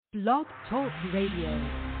Blog Talk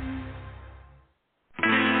Radio.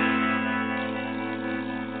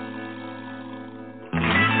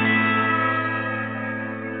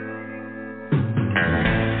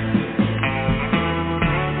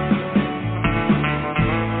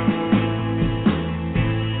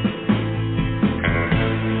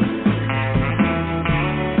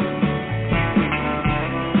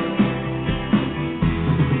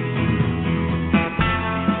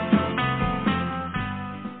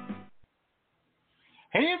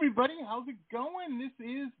 How's it going? This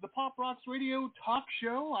is the Pop Rocks Radio Talk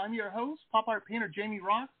Show. I'm your host, pop art painter Jamie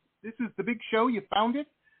Rocks. This is the big show. You found it.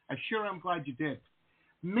 I sure am glad you did.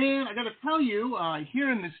 Man, I got to tell you,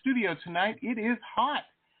 here in the studio tonight, it is hot.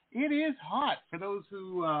 It is hot. For those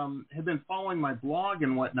who have been following my blog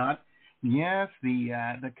and whatnot, yes,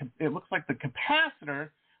 it looks like the capacitor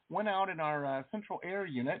went out in our central air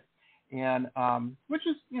unit, and which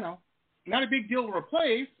is, not a big deal to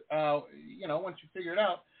replace, once you figure it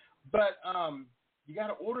out. But you got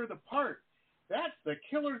to order the part. That's the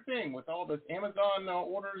killer thing with all this Amazon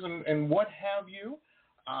orders and what have you.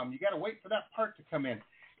 You got to wait for that part to come in.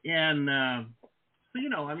 And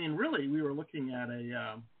really, we were looking at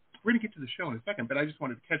we're going to get to the show in a second, but I just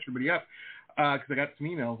wanted to catch everybody up because I got some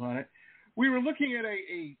emails on it. We were looking at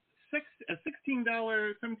a $16,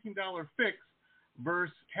 $17 fix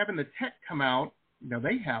versus having the tech come out.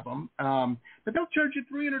 They have them, but they'll charge you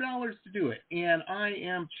 $300 to do it, and I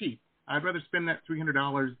am cheap. I'd rather spend that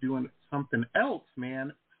 $300 doing something else,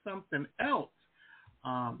 man, something else.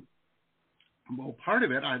 Part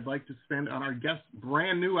of it I'd like to spend on our guest's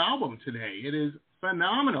brand new album today. It is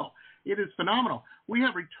phenomenal. It is phenomenal. We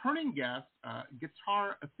have returning guest,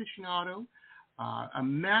 guitar aficionado, a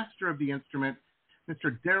master of the instrument,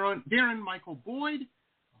 Mr. Darren Michael Boyd,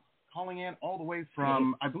 calling in all the way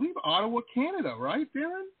from, I believe, Ottawa, Canada, right,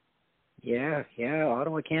 Darren? Yeah,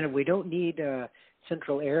 Ottawa, Canada. We don't need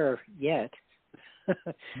central air yet.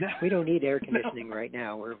 We don't need air conditioning right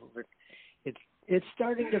now. It's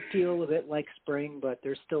starting to feel a bit like spring, but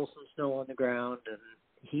there's still some snow on the ground and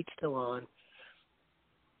heat's still on.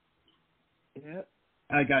 Yeah.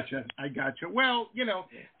 I gotcha. Well,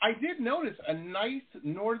 I did notice a nice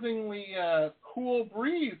northerly cool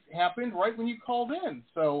breeze happened right when you called in.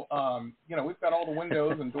 So, we've got all the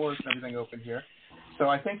windows and doors and everything open here. So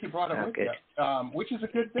I think you brought it with you, which is a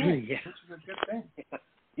good thing. Yeah. Which is a good thing.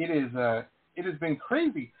 It has been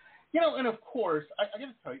crazy. And of course, I got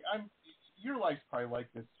to tell you, your life's probably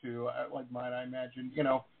like this too, like mine, I imagine.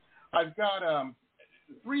 I've got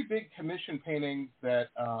 3 big commission paintings that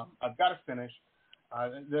I've got to finish.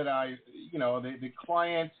 That the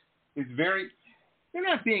client is they're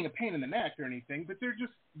not being a pain in the neck or anything, but they're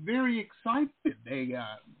just very excited. They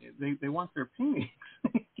want their paintings,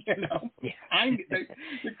 They're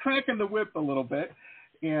cracking the whip a little bit,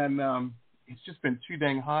 and it's just been too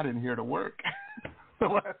dang hot in here to work.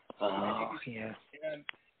 Yeah. And,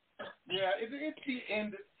 it's the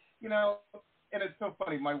end, and it's so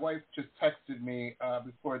funny. My wife just texted me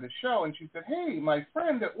before the show, and she said, "Hey, my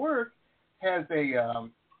friend at work has because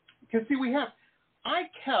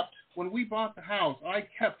when we bought the house,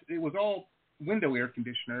 it was all window air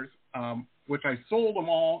conditioners, which I sold them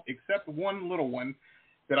all except one little one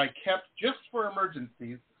that I kept just for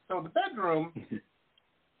emergencies. So the bedroom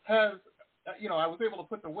has, I was able to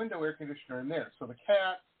put the window air conditioner in there. So the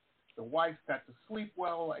wife got to sleep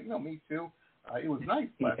well, me too. It was nice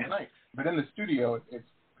last night, but in the studio,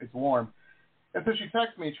 it's warm. And so she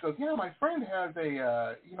texted me, and she goes, "Yeah, my friend has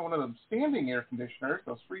a, one of those standing air conditioners,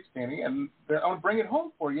 those freestanding, and I'm going to bring it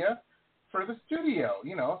home for you for the studio,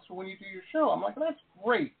 so when you do your show." I'm like, "That's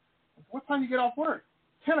great. What time do you get off work?"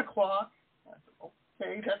 10 o'clock. I said,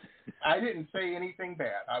 "Okay, I didn't say anything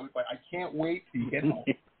bad. I was like, I can't wait to get home."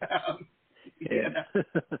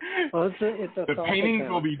 Well, it's a the paintings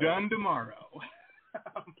will be done tomorrow.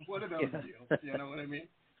 One of those deals, you know what I mean?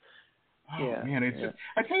 Oh, man, it's just,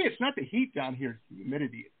 I tell you, it's not the heat down here, it's the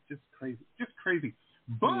humidity. It's just crazy.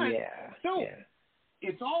 But,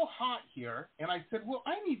 it's all hot here, and I said, well,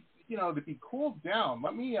 I need, to be cooled down.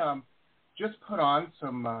 Let me just put on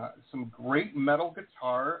some great metal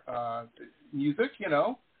guitar music,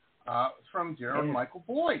 from Darren Michael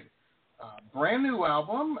Boyd. Brand new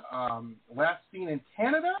album, Last Seen in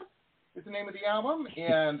Canada is the name of the album,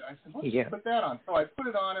 and I said, let's put that on. So I put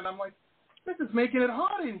it on, and I'm like, this is making it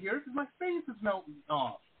hot in here because my face is melting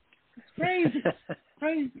off. It's crazy.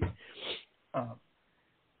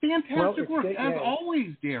 Fantastic work, as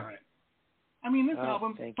always, Darren. I mean, this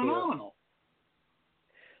album's phenomenal.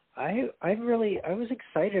 I was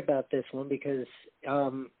excited about this one because,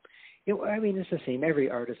 it's the same. Every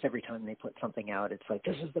artist, every time they put something out, it's like,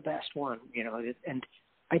 this is the best one, and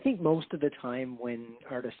I think most of the time when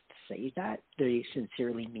artists say that, they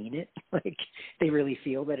sincerely mean it. Like they really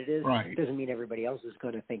feel that it is. Right. It doesn't mean everybody else is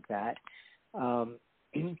going to think that.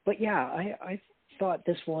 But yeah, I thought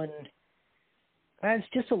this one as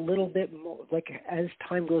just a little bit more, like as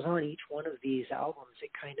time goes on, each one of these albums,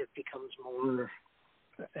 it kind of becomes more,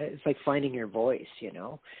 it's like finding your voice, you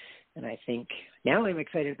know? And I think now I'm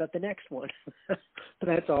excited about the next one, but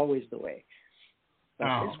that's always the way.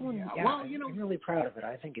 But this one, yeah, well, you know, I'm really proud of it.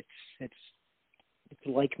 I think it's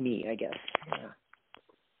like me, I guess. Yeah.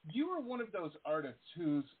 You are one of those artists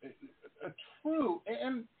who's a true,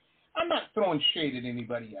 and I'm not throwing shade at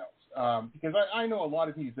anybody else, because I know a lot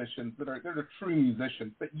of musicians they're true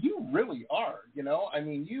musicians, but you really are. You know, I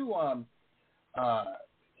mean, you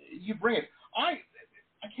bring it. I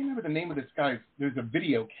can't remember the name of this guy. There's a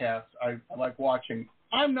video cast I like watching.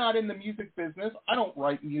 I'm not in the music business. I don't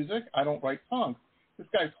write music. I don't write songs. This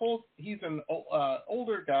guy's he's an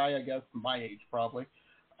older guy, I guess, my age probably,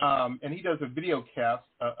 and he does a video cast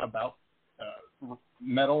about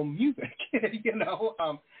metal music, you know,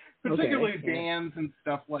 particularly bands and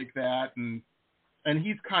stuff like that, and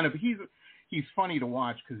he's kind of he's funny to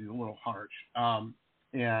watch because he's a little harsh,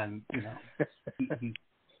 and you know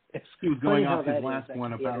he was going off his last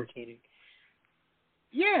one about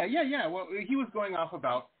yeah. Well, he was going off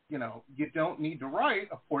about, you know, you don't need to write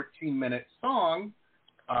a 14-minute song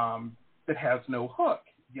that has no hook,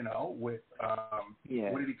 you know, with,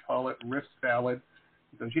 what did he call it, riff salad.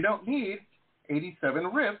 He goes, you don't need 87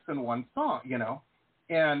 riffs in one song, you know.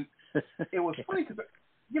 And it was funny because,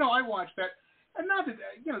 you know, I watched that, and not that,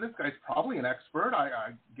 you know, this guy's probably an expert.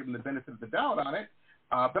 I give him the benefit of the doubt on it.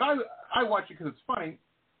 But I watch it because it's funny.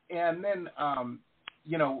 And then,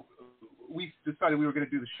 you know, we decided we were going to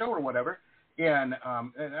do the show or whatever, and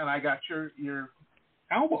I got your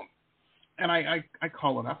album. And I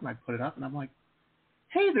call it up and I put it up and I'm like,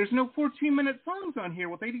 hey, there's no 14-minute songs on here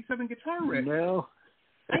with 87 guitar riffs. No.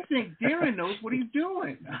 I think Darren knows what he's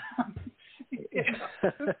doing. You know,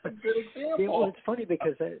 that's a good example. Yeah, well, it's funny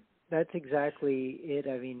because that's exactly it.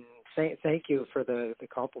 I mean, thank you for the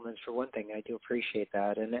compliments for one thing. I do appreciate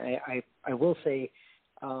that. And I will say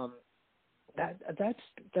that's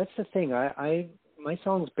the thing. My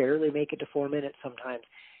songs barely make it to 4 minutes sometimes.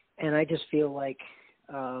 And I just feel like,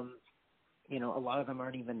 you know, a lot of them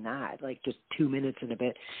aren't even that, like just 2 minutes and a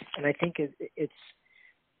bit. And I think it's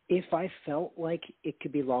if I felt like it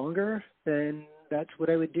could be longer, then that's what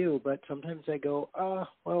I would do. But sometimes I go,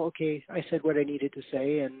 well, okay, I said what I needed to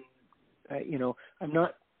say. And, you know, I'm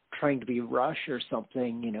not trying to be Rush or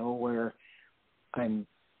something, you know, where I'm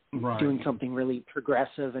doing something really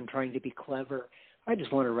progressive and trying to be clever. I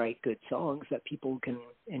just want to write good songs that people can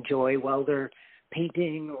enjoy while they're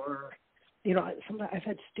painting or, you know, I've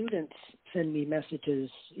had students send me messages,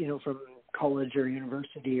 you know, from college or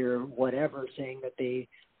university or whatever, saying that they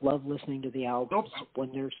love listening to the albums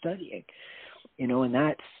when they're studying, you know, and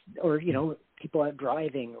that's, or, you know, people out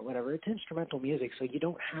driving or whatever. It's instrumental music, so you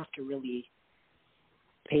don't have to really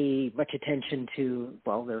pay much attention to,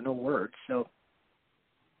 well, there are no words, so.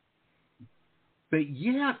 But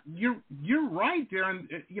yeah, you're right, Darren.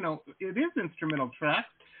 You know, it is instrumental tracks.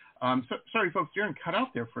 Sorry, folks, Darren cut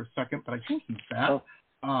out there for a second, but I think he's back.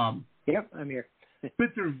 Yep, I'm here. But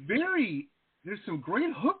there's some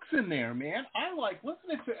great hooks in there, man. I like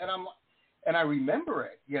listening to it, and I remember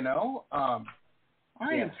it, you know.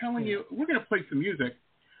 I am telling you, we're going to play some music,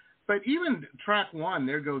 but even track one,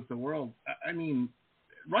 There Goes the World, I mean,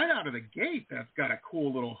 right out of the gate, that's got a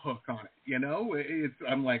cool little hook on it, you know.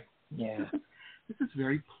 I'm like, this is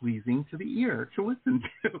very pleasing to the ear to listen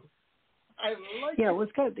to. I like it. Well,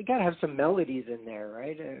 you got to have some melodies in there,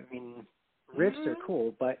 right? I mean, riffs are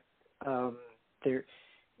cool, but they're,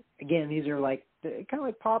 again, these are like kind of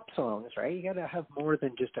like pop songs, right? You got to have more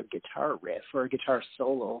than just a guitar riff or a guitar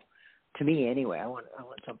solo. To me, anyway, I want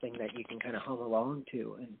something that you can kind of hum along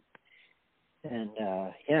to, and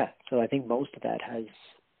so I think most of that has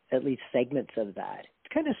at least segments of that.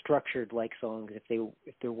 It's kind of structured like songs if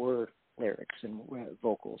there were lyrics and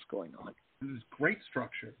vocals going on. This is great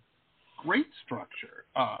structure. Great structure.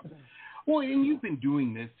 Well, and you've been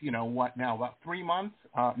doing this, you know, what now, about 3 months?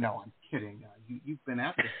 No, I'm kidding. You've been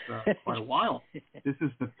at this quite a while. This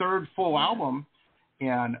is the third full album.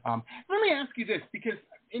 And let me ask you this, because,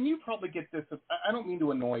 and you probably get this, I don't mean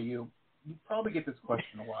to annoy you. You probably get this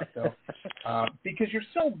question a lot, though, because you're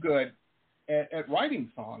so good at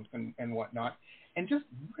writing songs and whatnot, and just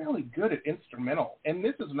really good at instrumental. And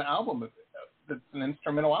this is an album that's an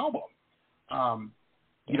instrumental album.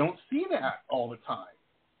 You don't see that all the time,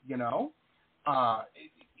 you know.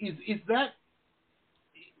 Is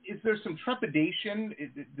there some trepidation?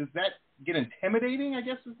 Does that get intimidating? I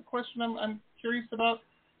guess is the question I'm curious about.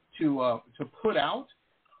 To put out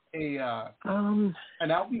an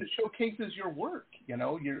album that showcases your work,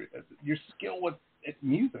 your skill with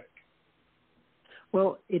music.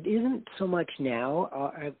 Well, it isn't so much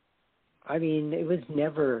now. I mean,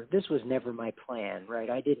 this was never my plan, right?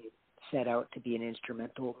 I didn't set out to be an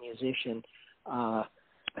instrumental musician,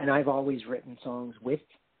 and I've always written songs with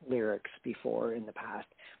lyrics before in the past,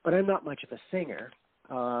 but I'm not much of a singer,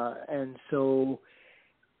 and so.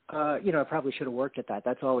 I probably should have worked at that.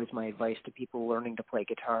 That's always my advice to people learning to play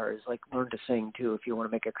guitar is like learn to sing too if you want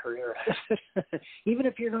to make a career out of it. Even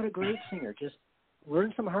if you're not a great singer, just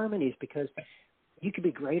learn some harmonies because you could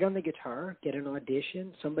be great on the guitar, get an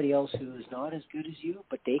audition, somebody else who's not as good as you,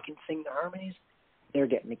 but they can sing the harmonies, they're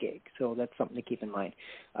getting the gig. So that's something to keep in mind.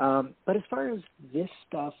 But as far as this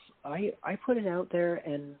stuff, I put it out there,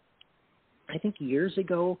 and I think years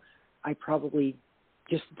ago I probably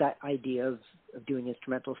just that idea of doing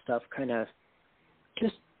instrumental stuff kind of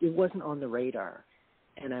just, it wasn't on the radar.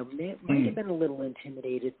 And I might have been a little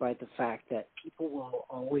intimidated by the fact that people will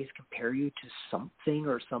always compare you to something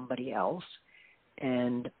or somebody else.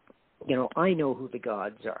 And, I know who the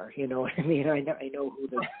gods are, you know what I mean? I know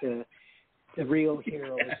who the real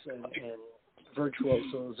heroes and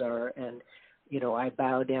virtuosos are. And, I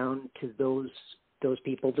bow down to those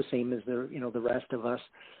people the same as the rest of us.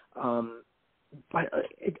 But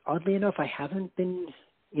oddly enough, I haven't been,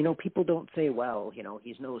 people don't say, well,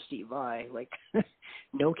 he's no Steve Vai, like,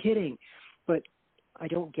 no kidding. But I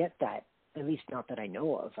don't get that, at least not that I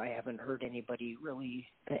know of. I haven't heard anybody really,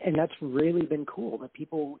 and that's really been cool, that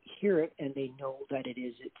people hear it and they know that it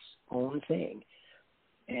is its own thing.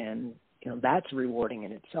 And, that's rewarding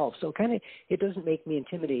in itself. So kind of, it doesn't make me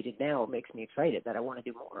intimidated now. It makes me excited that I want to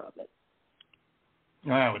do more of it.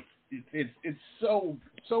 Wow, it's so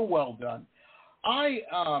well done. I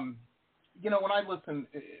when I was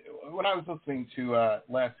listening to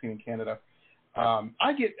Last Seen in Canada,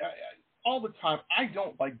 I get all the time. I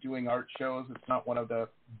don't like doing art shows. It's not one of the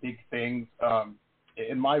big things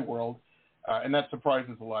in my world, and that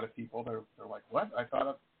surprises a lot of people. They're like, "What? I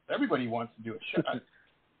thought everybody wants to do a show."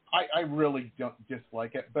 I really don't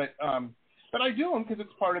dislike it, but I do them because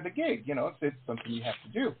it's part of the gig. It's something you have to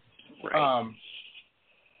do. Right.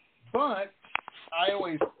 But I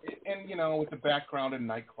always, and with the background in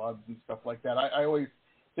nightclubs and stuff like that, I always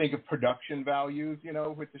think of production values,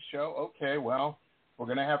 with the show. Okay, well, we're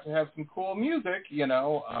going to have some cool music,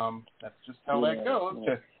 that's just how that goes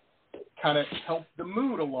to kind of help the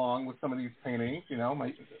mood along with some of these paintings,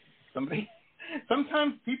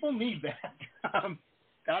 sometimes people need that.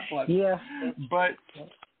 God bless. Yeah. But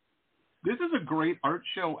this is a great art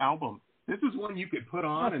show album. This is one you could put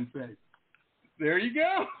on and say, there you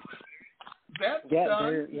go. That's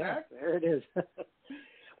done. There it is.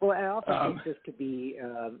 Well, I also think this could be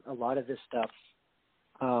a lot of this stuff,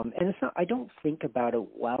 and it's not. I don't think about it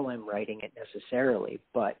while I'm writing it necessarily,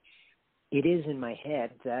 but it is in my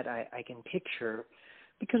head that I can picture,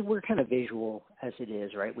 because we're kind of visual as it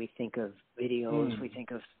is, right? We think of videos, we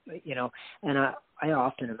think of, and I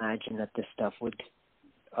often imagine that this stuff would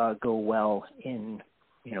go well in,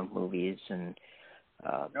 movies and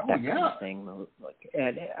that kind of thing.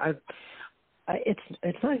 And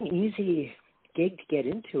it's not an easy gig to get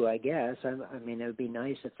into, I guess. I mean, it would be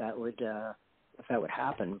nice if that would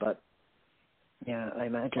happen, but yeah, I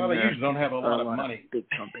imagine. Well, they usually don't have a lot of money. Big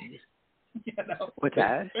companies. What's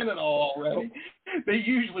that? They spend it all already. They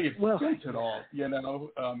usually have spent it all.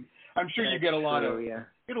 I'm sure you get a lot of. Yeah.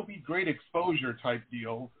 It'll be great exposure type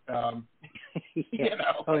deals.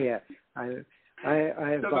 Yeah. Oh yeah.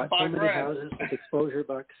 I've bought so many houses with exposure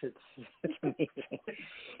bucks. It's amazing.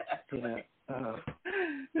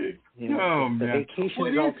 The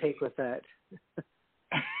vacations I'll take with that.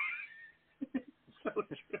 So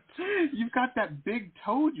true. You've got that big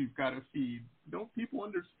toad you've got to feed. Don't people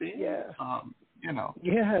understand? Yeah.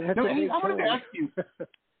 Yeah, that's no, a big I wanted toad. to ask you.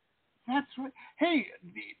 That's right. Hey,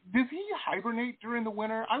 does he hibernate during the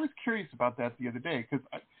winter? I was curious about that the other day because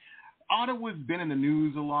Ottawa's been in the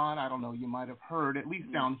news a lot. I don't know. You might have heard, at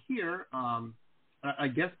least down here. I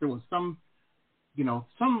guess there was some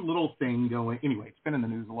little thing going. Anyway, it's been in the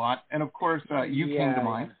news a lot. And of course, you came to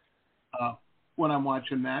mind when I'm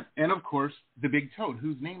watching that. And of course, the big toad,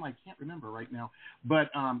 whose name I can't remember right now. But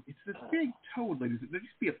it's this big toad, ladies. There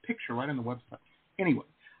used to be a picture right on the website. Anyway,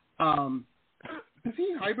 does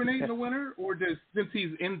he hibernate in the winter, or since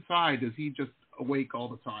he's inside, does he just awake all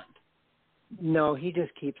the time? No, he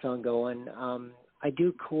just keeps on going. I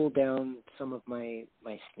do cool down some of my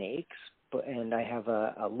snakes, and I have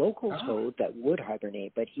a local toad that would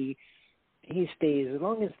hibernate, but he he stays, as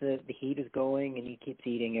long as the heat is going and he keeps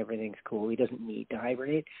eating, everything's cool. He doesn't need to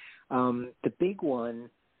hibernate. The big one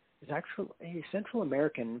is actually Central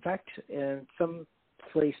American. In fact, some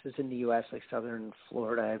places in the U.S., like southern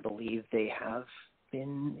Florida, I believe they have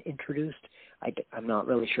been introduced. I'm not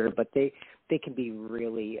really sure, but they can be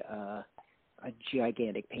really a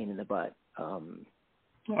gigantic pain in the butt.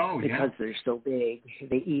 Because they're so big,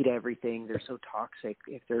 they eat everything. They're so toxic.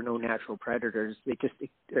 If there are no natural predators,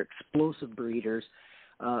 they're explosive breeders.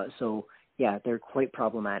 So yeah, they're quite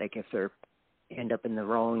problematic if they end up in the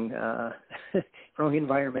wrong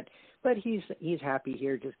environment. But he's happy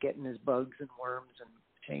here, just getting his bugs and worms and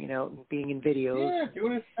hanging out and being in videos. Yeah,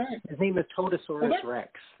 doing his thing. His name is Totosaurus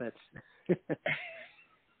Rex. That's.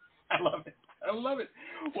 I love it.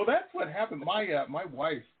 Well, that's what happened. My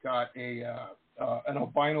wife got an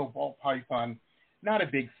albino ball python, not a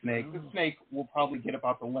big snake. The snake will probably get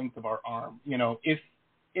about the length of our arm, if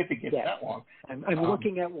it gets that long. I'm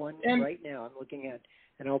looking at one right now. I'm looking at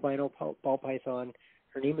an albino ball python.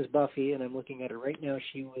 Her name is Buffy, and I'm looking at her right now.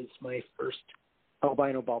 She was my first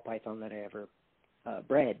albino ball python that I ever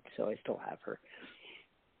bred, so I still have her.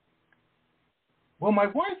 Well, my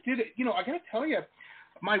wife did it. I got to tell you,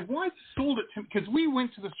 my wife sold it to me because we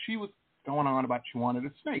went to she was going on about she wanted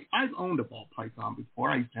a snake. I've owned a ball python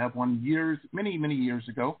before. I used to have one many, many years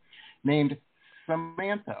ago named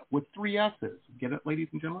Samantha with 3 S's. Get it, ladies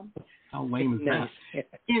and gentlemen? How lame is that?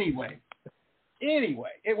 Anyway,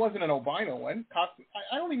 it wasn't an albino one.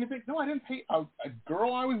 I don't even think, I didn't pay. A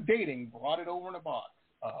girl I was dating brought it over in a box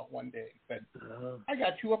one day and said, I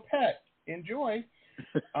got you a pet. Enjoy.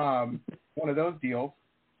 One of those deals.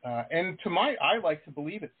 And I like to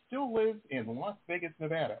believe it still lives in Las Vegas,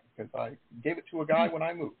 Nevada, because I gave it to a guy when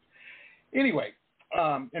I moved. Anyway,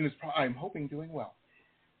 and I'm hoping doing well.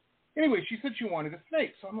 Anyway, she said she wanted a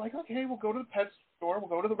snake, so I'm like, okay, we'll go to the pet store, we'll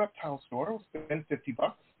go to the reptile store, we'll spend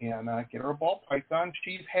 $50 and get her a ball python.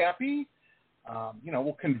 She's happy.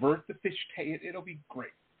 We'll convert the fish tank. It'll be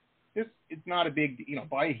great. It's not a big,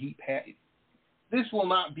 buy a heat pad. This will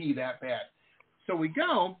not be that bad. So we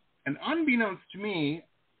go, and unbeknownst to me,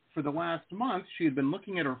 for the last month, she had been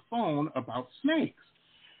looking at her phone about snakes.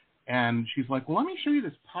 And she's like, well, let me show you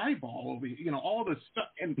this pie ball over here, all this stuff.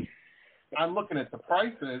 And I'm looking at the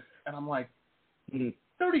prices, and I'm like,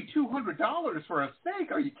 $3,200 for a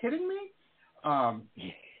snake? Are you kidding me?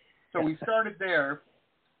 So we started there,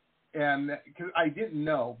 and because I didn't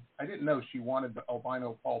know she wanted the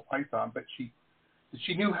albino ball python, but she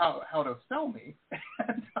knew how to sell me,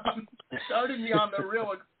 and started me on the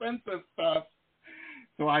real expensive stuff.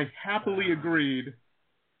 So I happily agreed,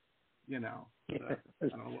 I don't know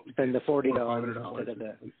what we spend the $40 instead of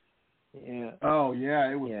the. Yeah. Oh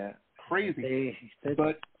yeah, it was crazy.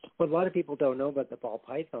 But what a lot of people don't know about the ball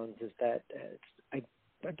pythons is that I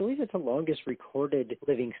believe it's the longest recorded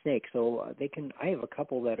living snake. So I have a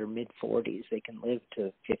couple that are mid-40s. They can live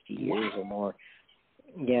to 50 years or more.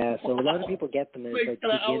 Yeah. So a lot of people get them as like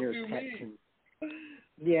beginner pets.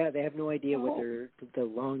 Yeah, they have no idea what the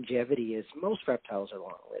longevity is. Most reptiles are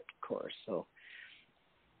long-lived, of course. So,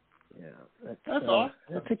 yeah, that's awesome.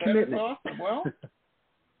 That's a commitment. That's awesome. Well,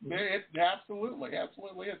 it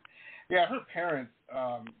absolutely is. Yeah, her parents,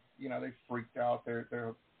 they freaked out. They're I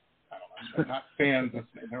don't know, they're not fans of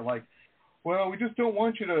snakes. They're like, well, we just don't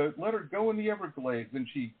want you to let her go in the Everglades, and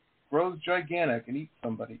she grows gigantic and eats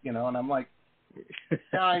somebody, And I'm like,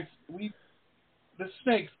 guys, the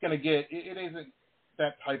snake's gonna get. It isn't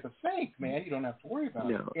that type of snake, man. You don't have to worry about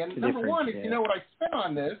it. And number one, if you know what I spent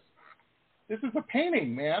on this is a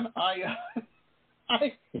painting, man.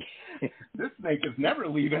 This snake is never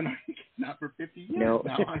leaving. Not for 50 years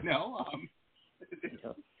now. I know. There's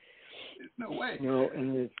no way. No.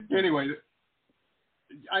 Anyway,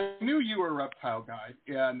 I knew you were a reptile guy,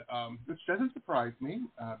 and which doesn't surprise me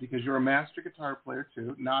because you're a master guitar player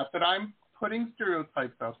too. Not that I'm putting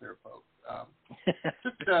stereotypes out there, folks.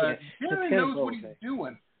 Darren knows what he's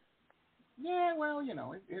doing. Yeah, well,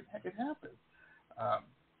 it happens.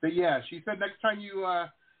 But yeah, she said next time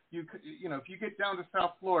if you get down to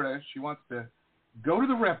South Florida, she wants to go to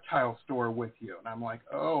the reptile store with you. And I'm like,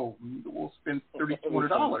 oh, we'll spend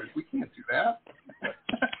 $3,200. We can't do that.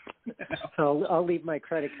 So I'll leave my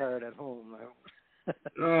credit card at home.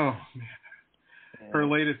 Oh, man. Her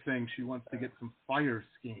latest thing, she wants to get some fire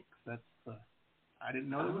skinks. That's I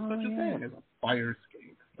didn't know there was such a thing as a fire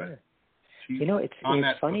skink. But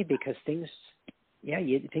it's funny because things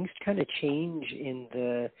kind of change in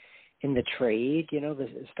the trade.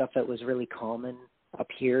 The stuff that was really common up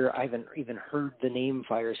here. I haven't even heard the name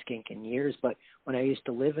fire skink in years. But when I used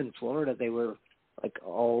to live in Florida, they were like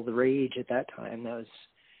all the rage at that time. That was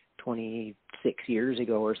 26 years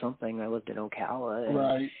ago or something. I lived in Ocala. And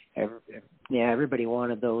Right. Everybody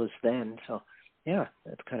wanted those then. So, yeah,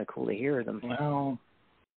 that's kind of cool to hear them. Wow.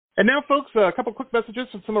 And now, folks, a couple quick messages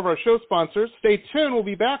from some of our show sponsors. Stay tuned. We'll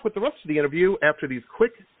be back with the rest of the interview after these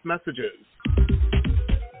quick messages.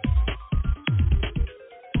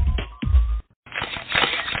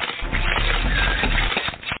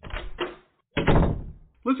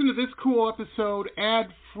 Listen to this cool episode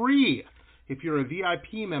ad-free. If you're a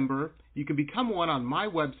VIP member, you can become one on my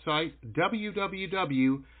website,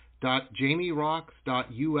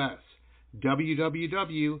 www.jamierocks.us,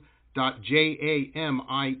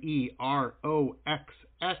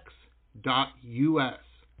 www.jamieroxx.us.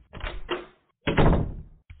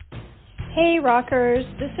 Hey rockers,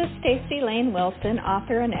 this is Stacey Lane Wilson,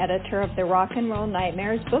 author and editor of the Rock and Roll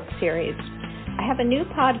Nightmares book series. I have a new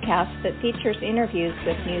podcast that features interviews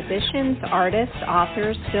with musicians, artists,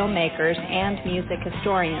 authors, filmmakers, and music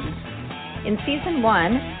historians. In Season 1,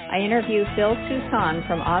 I interview Phil Soussan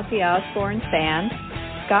from Ozzy Osbourne's band,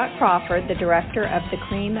 Scott Crawford, the director of the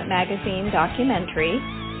Cream magazine documentary,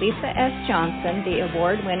 Lisa S. Johnson, the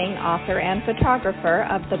award-winning author and photographer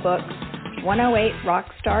of the books 108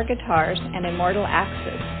 Rockstar Guitars and Immortal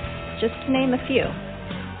Axes, just to name a few.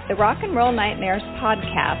 The Rock and Roll Nightmares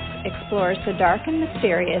podcast explores the dark and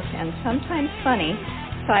mysterious and sometimes funny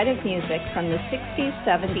side of music from the 60s,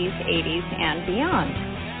 70s, 80s, and beyond.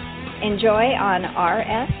 Enjoy on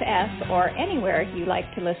RSS or anywhere you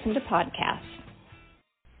like to listen to podcasts.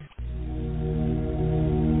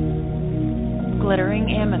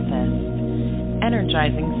 Glittering amethyst,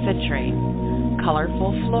 energizing citrine,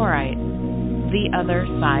 colorful fluorite, the other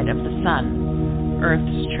side of the sun,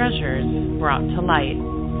 Earth's treasures brought to light.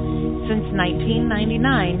 Since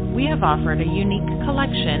 1999, we have offered a unique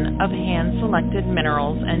collection of hand-selected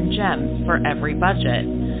minerals and gems for every budget,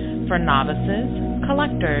 for novices,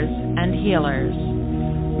 collectors, and healers.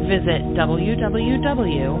 Visit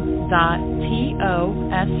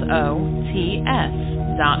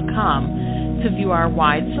www.tosots.com to view our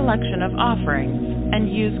wide selection of offerings and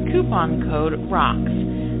use coupon code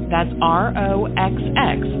ROXX, that's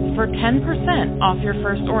ROXX, for 10% off your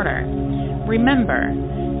first order. Remember,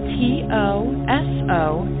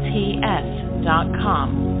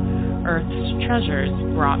 TOSOTS.com, Earth's treasures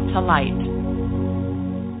brought to light.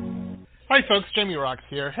 Hi folks, Jamie Rocks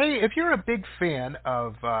here. Hey, if you're a big fan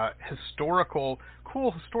of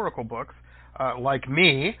cool historical books, like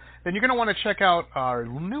me, then you're going to want to check out our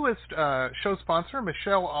newest show sponsor,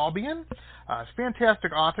 Michelle Albion.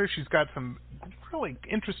 Fantastic author. She's got some really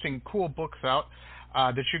interesting, cool books out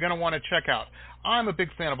that you're going to want to check out. I'm a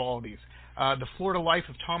big fan of all of these. The Florida Life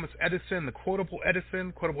of Thomas Edison, the Quotable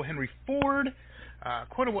Edison, Quotable Henry Ford,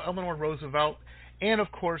 Quotable Eleanor Roosevelt, and, of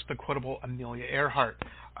course, the Quotable Amelia Earhart.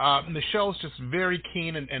 Michelle's just very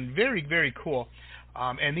keen and very, very cool,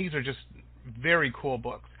 and these are just very cool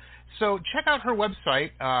books. So check out her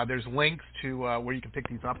website. There's links to where you can pick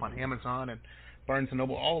these up on Amazon and Barnes &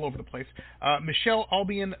 Noble, all over the place.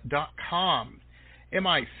 MichelleAlbion.com.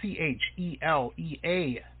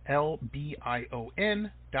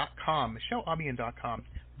 MichelleAlbion.com. MichelleAlbion.com.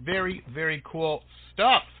 Very, very cool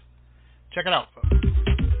stuff. Check it out, folks.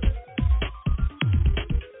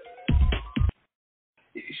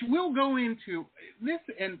 We'll go into this,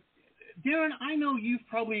 and Darren, I know you've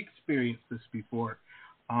probably experienced this before.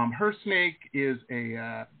 Her snake is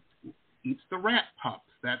eats the rat pups.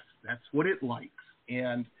 That's what it likes.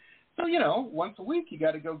 And so, once a week you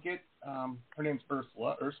got to go get, her name's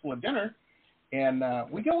Ursula dinner. And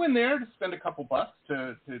we go in there to spend a couple bucks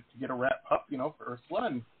to get a rat pup, for Ursula,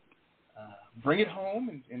 and bring it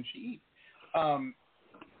home, and she eats.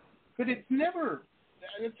 But it's never,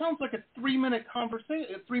 it sounds like a 3-minute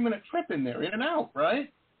conversation, a 3-minute trip in there, in and out,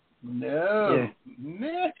 right? No.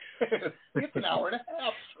 Yeah. It's an hour and a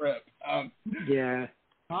half trip. Yeah.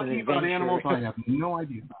 Talking about animals I have no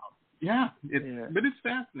idea about. Yeah, but it's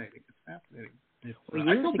fascinating. It's fascinating. Well,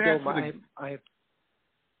 years ago,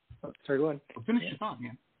 sorry, go on. Finish your thought,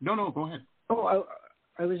 man. No, go ahead. Oh,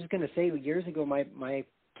 I was just going to say, years ago, my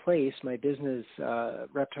place, my business,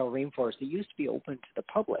 Reptile Rainforest, it used to be open to the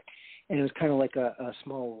public, and it was kind of like a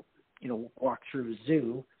small, walk-through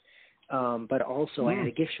zoo. But also I had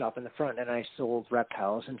a gift shop in the front, and I sold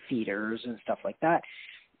reptiles and feeders and stuff like that.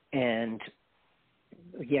 And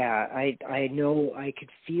yeah, I know I could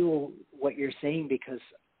feel what you're saying, because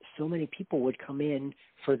so many people would come in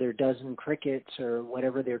for their dozen crickets or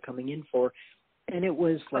whatever they're coming in for, and it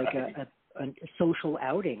was like a social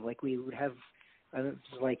outing. Like we would have,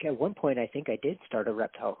 like at one point I think I did start a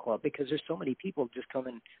reptile club, because there's so many people just come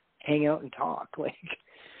and hang out and talk. Like,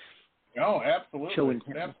 oh, absolutely,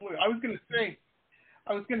 absolutely. I was going to say,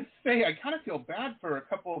 I was going to say, I kind of feel bad for a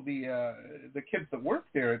couple of the kids that work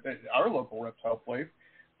there at our local reptile place,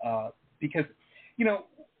 because, you know,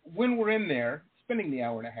 when we're in there, spending the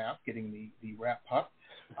hour and a half getting the rat pup,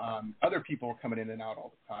 other people are coming in and out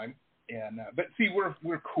all the time. And but see,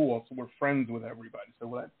 we're cool, so we're friends with everybody. So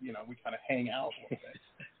we kind of hang out a little bit.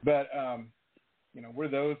 But you know, we're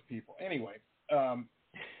those people. Anyway,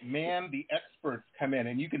 man, the experts come in,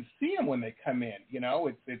 and you can see them when they come in. You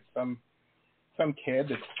know, it's some kid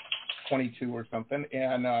that's 22 or something,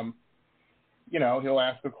 and you know, he'll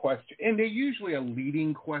ask a question, and they're usually a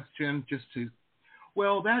leading question, just to,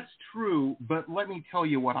 well, that's true, but let me tell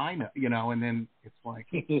you what I know. You know, and then it's like,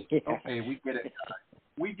 okay, we get it.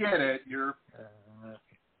 We get it. You're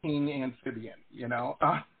king amphibian, you know.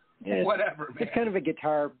 Yeah, whatever. Man. It's kind of a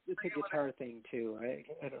guitar. It's a guitar thing too.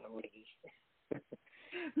 I don't know what it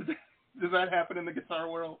is. Does that happen in the guitar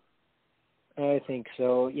world? I think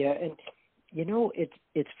so. Yeah, and you know,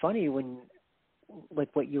 it's funny when,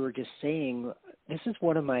 like what you were just saying. This is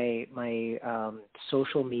one of my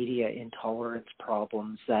social media intolerance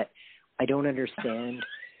problems that I don't understand.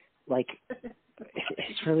 Like.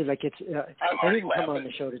 It's really like it's. I didn't come on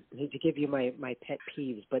the show to give you my pet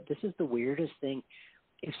peeves, but this is the weirdest thing.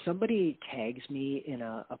 If somebody tags me in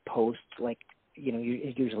a post, like, you know,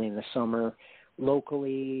 usually in the summer,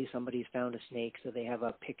 locally, somebody's found a snake, so they have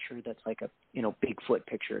a picture that's like a, you know, Bigfoot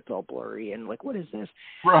picture. It's all blurry and like, what is this?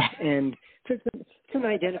 Right. And so it's an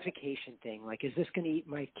identification thing. Like, is this going to eat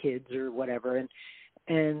my kids or whatever?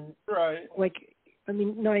 And right. Like. I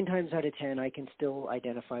mean, 9 times out of 10, I can still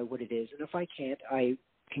identify what it is. And if I can't, I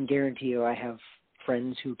can guarantee you I have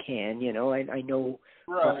friends who can, you know, I know.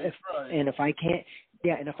 Right, right. And if I can't,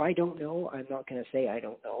 yeah, and if I don't know, I'm not going to say I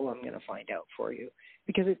don't know. I'm going to find out for you.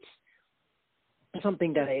 Because it's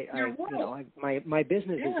something that you know, my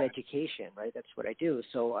business is education, right? That's what I do.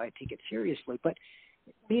 So I take it seriously. But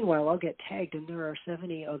meanwhile, I'll get tagged and there are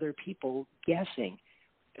 70 other people guessing.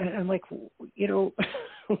 And I'm like, you know,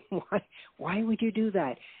 why would you do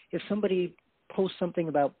that? If somebody posts something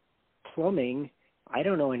about plumbing, I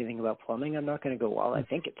don't know anything about plumbing. I'm not going to go, well, I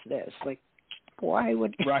think it's this. Like, why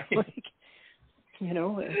would, right. Like, you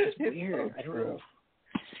know, it's weird. So I don't true.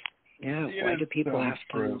 know. Yeah, why do people have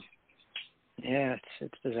true. to? Yeah,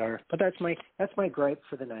 it's bizarre. But that's my gripe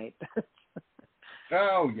for the night.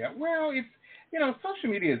 Oh yeah, well, it's, you know, social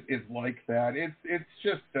media is like that. It's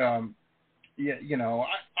just. Yeah, you know,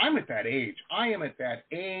 I'm at that age. I am at that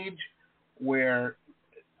age where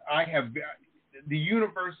I have the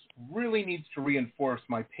universe really needs to reinforce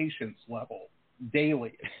my patience level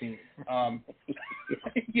daily. It seems,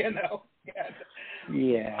 you know.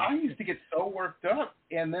 Yeah. I used to get so worked up,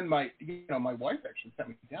 and then my wife actually sat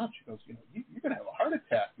me down. She goes, you know, you're gonna have a heart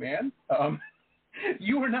attack, man.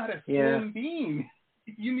 You are not a slim being.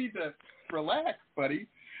 You need to relax, buddy.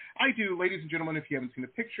 I do, ladies and gentlemen, if you haven't seen a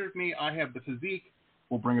picture of me, I have the physique,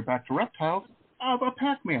 we'll bring it back to reptiles, of a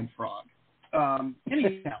Pac-Man frog.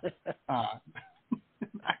 Anyhow,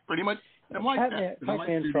 I pretty much am like that.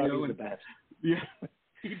 Pac-Man frog is the best. Yeah,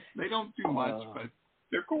 they don't do much, but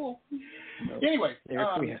they're cool. No, anyway,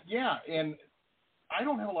 cool. Yeah, and I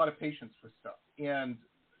don't have a lot of patience for stuff. And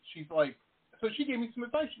she's like, so she gave me some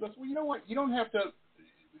advice. She goes, well, you know what? You don't have to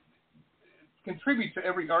contribute to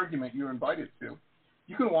every argument you're invited to.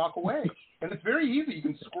 You can walk away. And it's very easy. You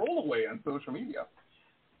can scroll away on social media.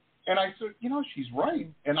 And I said, you know, she's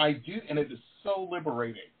right. And I do, and it is so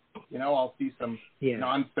liberating. You know, I'll see some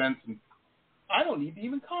nonsense, and I don't need to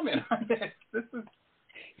even comment on it. This is,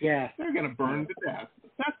 they're going to burn to death.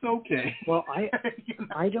 That's okay. Well,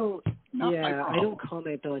 I don't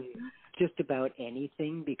comment on just about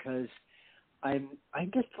anything because I'm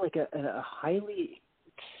just like a highly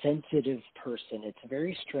sensitive person. It's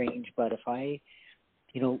very strange, but if I,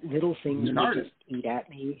 you know, little things will just eat at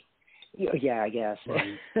me. Yeah, I guess.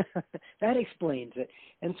 Right. That explains it.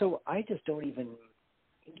 And so I just don't even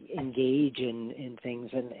engage in things.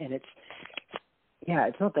 And it's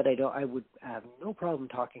not that I would have no problem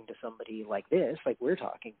talking to somebody like this, like we're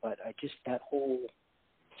talking, but I just, that whole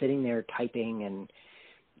sitting there typing and,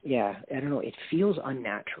 I don't know, it feels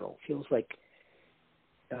unnatural. It feels like,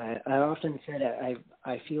 I often said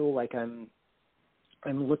I feel like I'm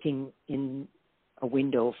looking in a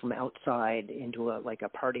window from outside into a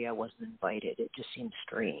party I wasn't invited. It just seems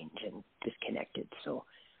strange and disconnected. So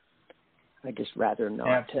I just rather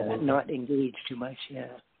not engage too much. Yeah.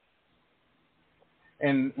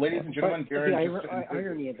 And ladies and gentlemen, Darren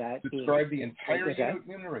irony of that described the entire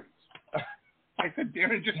human race. I said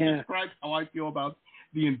Darren just described how I feel about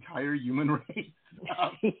the entire human race.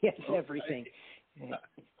 Yes, everything.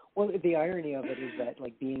 Well, the irony of it is that,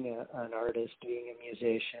 like, being an artist, being a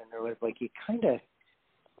musician, or like, you kind of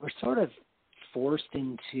we're sort of forced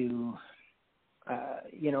into,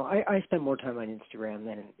 I spend more time on Instagram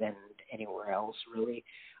than anywhere else, really.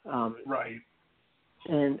 Right.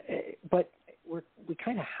 But we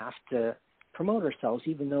kind of have to promote ourselves,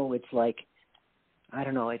 even though it's like, I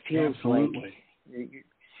don't know, it feels Absolutely. like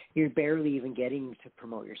you're barely even getting to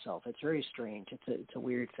promote yourself. It's very strange. It's a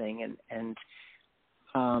weird thing, and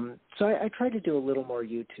so I try to do a little more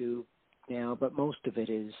YouTube now, but most of it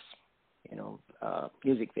is,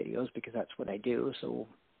 music videos, because that's what I do. So,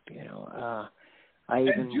 I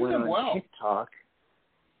even went on TikTok.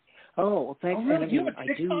 Oh, well, thanks. Oh, really? And You have a I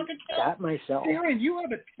TikTok do account? that myself. Darren, you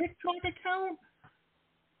have a TikTok account?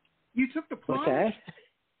 You took the plunge? What's that?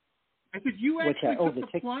 I said you actually took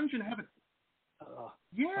the plunge and have it.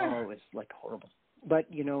 Yeah. Oh, it's like horrible. But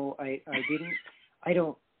I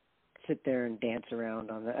don't sit there and dance around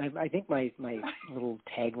on that. I think my little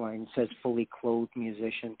tagline says "fully clothed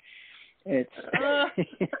musician." It's because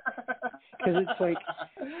it's like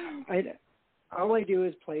all I do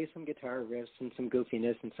is play some guitar riffs and some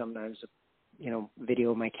goofiness, and sometimes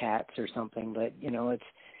video my cats or something. But it's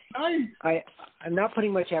I'm not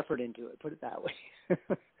putting much effort into it. Put it that way.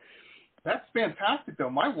 That's fantastic,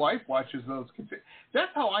 though. My wife watches those.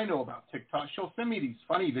 That's how I know about TikTok. She'll send me these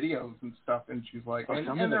funny videos and stuff, and she's like,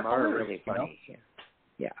 some of them are really funny.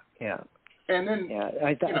 Yeah. And then,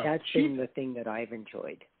 that's been the thing that I've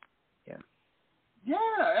enjoyed. Yeah.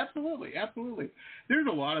 Yeah, absolutely. There's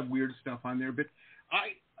a lot of weird stuff on there, but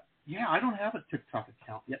I don't have a TikTok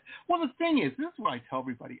account yet. Well, the thing is, this is what I tell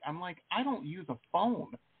everybody. I'm like, I don't use a phone,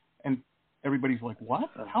 and everybody's like,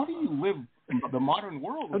 what? How do you live in the modern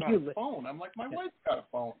world without a phone? I'm like, my wife's got a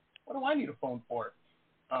phone. What do I need a phone for?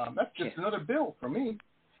 That's just another bill for me.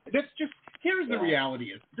 Here's the reality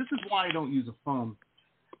is, this is why I don't use a phone.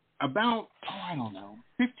 About,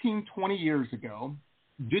 15, 20 years ago,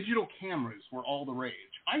 digital cameras were all the rage.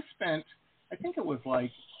 I spent, I think it was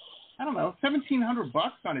like,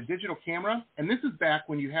 $1,700 on a digital camera. And this is back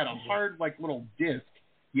when you had a hard, little disc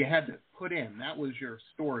you had to put in. That was your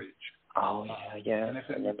storage. Oh, yeah.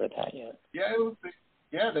 I remember that, yeah.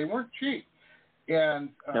 Yeah, they weren't cheap. And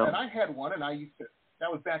and I had one, and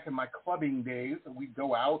that was back in my clubbing days, and we'd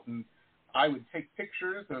go out, and I would take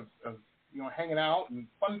pictures of hanging out, and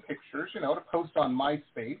fun pictures, to post on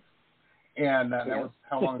MySpace. And that was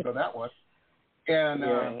how long ago that was. And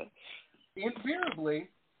invariably,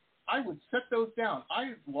 I would set those down.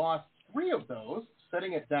 I lost 3 of those,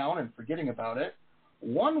 setting it down and forgetting about it.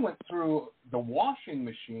 One went through the washing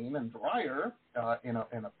machine and dryer in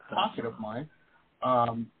a pocket of mine.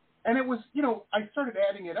 And it was, I started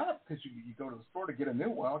adding it up because you go to the store to get a new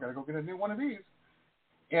one. I got to go get a new one of these.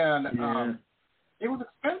 And it was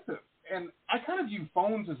expensive. And I kind of view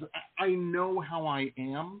phones as, I know how I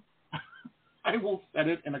am. I will set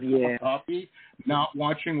it in a cup of coffee, not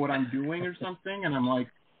watching what I'm doing or something. And I'm like,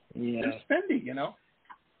 they're spending,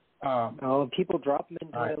 people drop them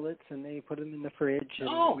in toilets and they put them in the fridge.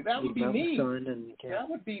 And that would be me. That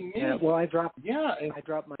would be me. Yeah, well, I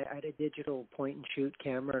had a digital point and shoot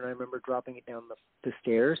camera, and I remember dropping it down the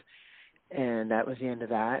stairs, and that was the end of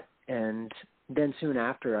that. And then soon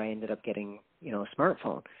after, I ended up getting, a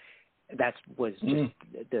smartphone. That was just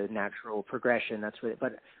the natural progression.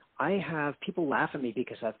 But I have people laugh at me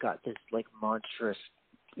because I've got this monstrous,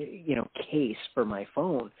 case for my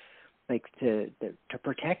phone, to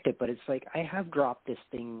protect it. But it's like I have dropped this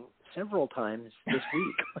thing several times this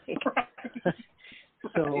week.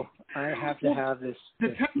 So I have to have this. The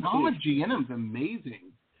technology in them is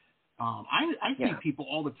amazing. I see people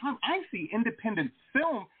all the time. I see independent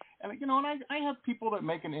film. And, and I have people that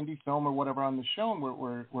make an indie film or whatever on the show, and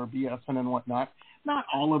we're BSing and whatnot. Not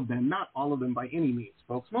all of them by any means,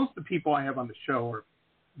 folks. Most of the people I have on the show are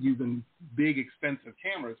using big, expensive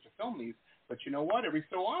cameras to film these. But you know what? Every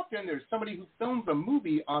so often, there's somebody who films a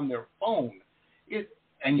movie on their phone. You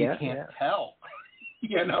can't tell.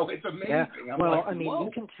 It's amazing. Yeah.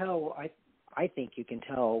 You can tell. I think you can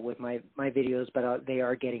tell with my videos, but they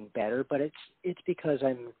are getting better. But it's because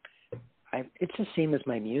it's the same as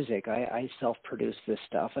my music. I self-produce this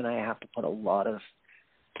stuff, and I have to put a lot of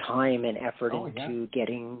time and effort into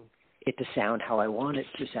getting it to sound how I want it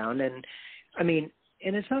to sound. And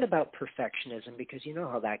and it's not about perfectionism, because you know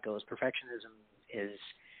how that goes. Perfectionism is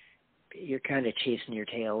you're kind of chasing your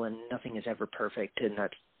tail, and nothing is ever perfect, and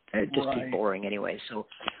that's just too boring anyway. So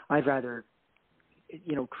I'd rather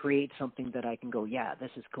create something that I can go, this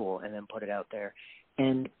is cool, and then put it out there.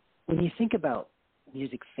 And when you think about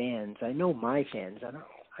music fans, I know my fans. I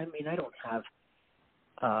don't have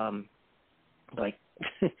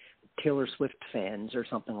Taylor Swift fans or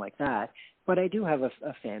something like that, but I do have a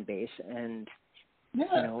fan base, and Yeah.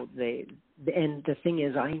 You know, and the thing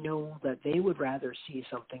is, I know that they would rather see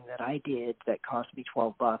something that I did that cost me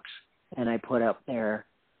 $12 and I put up there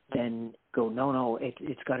than go, no,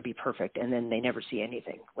 it's got to be perfect, and then they never see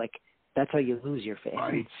anything. Like, that's how you lose your fans.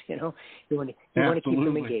 Right. You know, you want to keep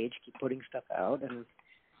them engaged, keep putting stuff out, and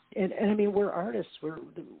I mean, we're artists,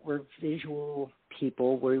 we're visual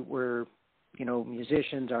people, we're you know,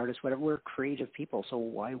 musicians, artists, whatever. We're creative people, so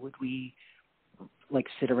why would we like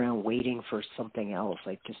sit around waiting for something else?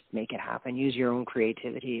 Like, just make it happen. Use your own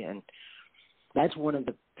creativity, and that's one of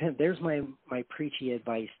the. There's my preachy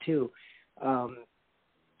advice too.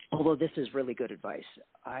 Although this is really good advice,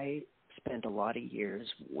 I spent a lot of years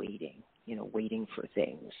waiting for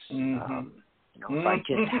things. Mm-hmm. You know, if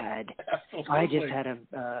I just had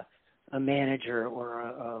a manager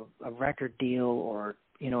or a record deal, or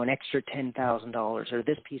you know, an extra $10,000 or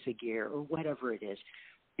this piece of gear or whatever it is,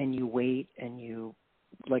 and you wait and you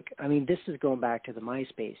like. I mean, this is going back to the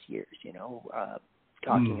MySpace years. You know,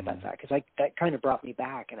 talking about that, because that kind of brought me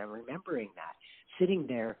back, and I'm remembering that sitting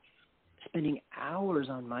there, spending hours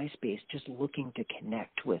on MySpace just looking to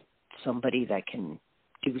connect with somebody that can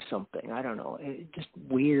do something. I don't know, just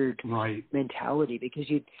weird mentality, because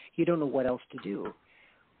you don't know what else to do.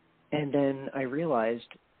 And then I realized,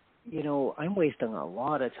 you know, I'm wasting a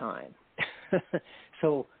lot of time.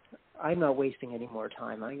 So I'm not wasting any more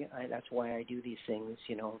time. I that's why I do these things,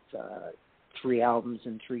 you know, 3 albums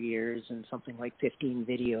in 3 years and something like 15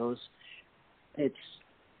 videos. It's,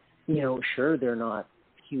 you know, sure, they're not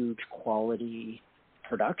huge quality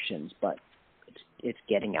productions, but it's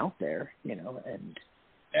getting out there, you know, and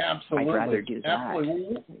absolutely. I'd rather do that.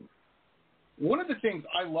 Absolutely. One of the things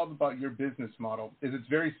I love about your business model is it's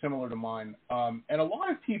very similar to mine, and a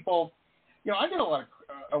lot of people, you know, I get a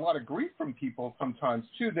lot of grief from people sometimes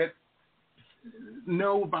too that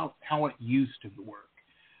know about how it used to work.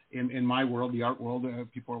 In my world, the art world,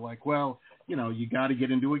 people are like, well, you know, you got to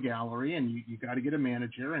get into a gallery and you got to get a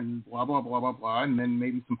manager and blah, blah, blah, blah, blah, and then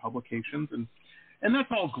maybe some publications. And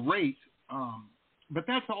that's all great, but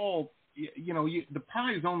that's all, you know, the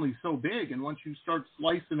pie is only so big, and once you start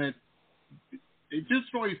slicing it, it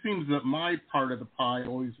just always seems that my part of the pie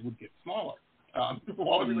always would get smaller.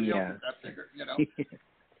 While everybody else got bigger, you know.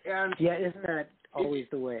 And yeah, isn't that always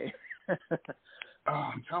the way?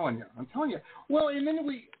 I'm telling you. Well, and then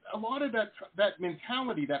a lot of that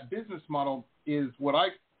mentality, that business model is what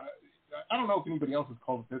I don't know if anybody else has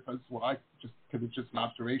called it this. That's what because it's just an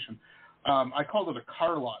observation. I called it a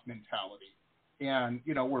car lot mentality. And,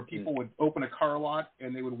 you know, where people would open a car lot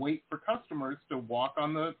and they would wait for customers to walk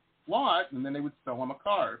on the lot, and then they would sell them a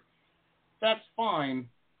car. That's fine,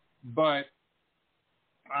 but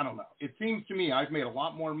I don't know. It seems to me I've made a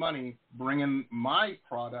lot more money bringing my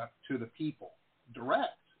product to the people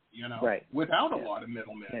direct, you know, without a lot of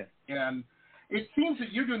middlemen. Yeah. And it seems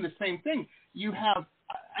that you're doing the same thing. You have,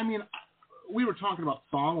 I mean, we were talking about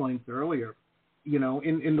song length earlier. You know,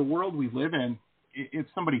 in the world we live in, if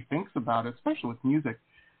somebody thinks about it, especially with music,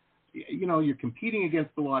 you know, you're competing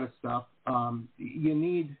against a lot of stuff. You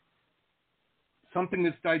need something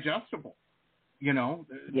that's digestible. You know,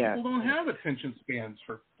 people don't have attention spans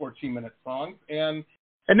for 14-minute songs. And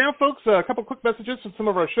now, folks, a couple quick messages from some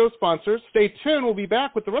of our show sponsors. Stay tuned. We'll be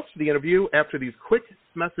back with the rest of the interview after these quick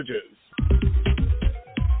messages.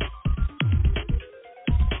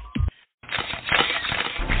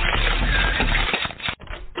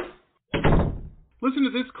 Listen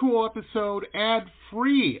to this cool episode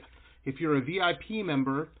ad-free. If you're a VIP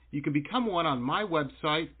member, you can become one on my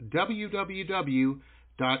website,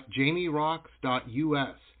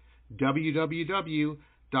 www.jamierocks.us,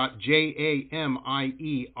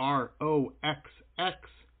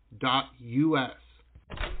 www.jamieroxx.us.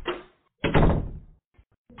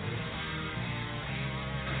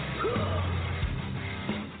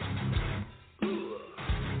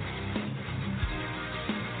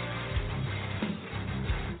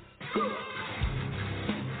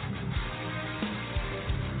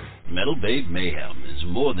 Metal Babe Mayhem is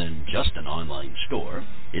more than just an online store.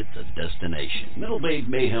 It's a destination.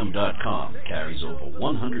 MetalBabeMayhem.com carries over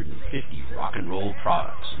 150 rock and roll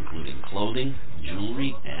products, including clothing,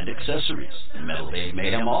 jewelry, and accessories. Metal Babe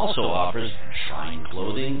Mayhem also offers shrine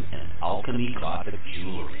clothing and alchemy gothic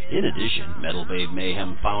jewelry. In addition, Metal Babe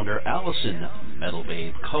Mayhem founder Allison Metal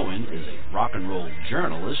Babe Cohen is a rock and roll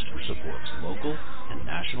journalist who supports local and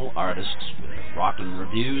national artists with rockin'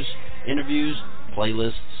 reviews, interviews,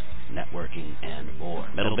 playlists, networking, and more.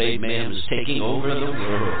 Metal Babe Mayhem is taking over the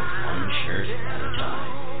world, one shirt at a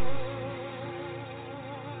time.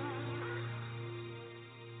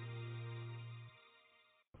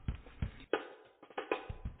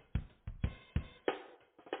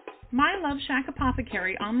 My Love Shack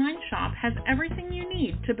Apothecary online shop has everything you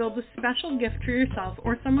need to build a special gift for yourself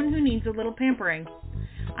or someone who needs a little pampering.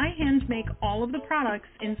 I hand make all of the products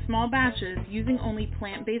in small batches using only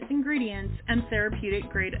plant-based ingredients and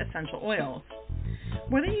therapeutic-grade essential oils.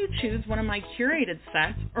 Whether you choose one of my curated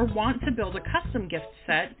sets or want to build a custom gift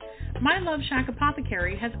set, My Love Shack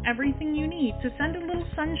Apothecary has everything you need to send a little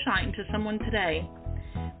sunshine to someone today.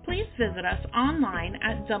 Please visit us online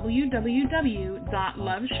at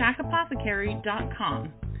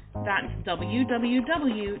www.loveshackapothecary.com. That's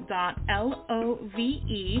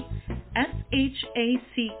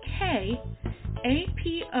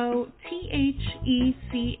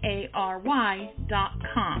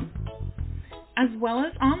as well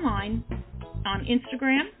as online on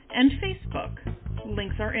Instagram and Facebook.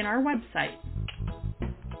 Links are in our website.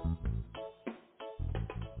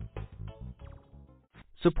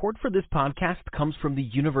 Support for this podcast comes from the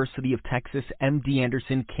University of Texas MD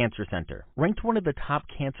Anderson Cancer Center, ranked one of the top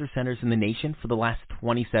cancer centers in the nation for the last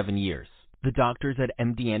 27 years. The doctors at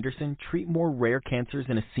MD Anderson treat more rare cancers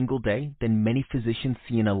in a single day than many physicians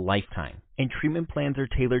see in a lifetime, and treatment plans are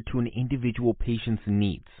tailored to an individual patient's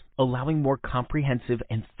needs, allowing more comprehensive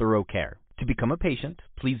and thorough care. To become a patient,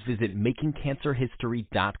 please visit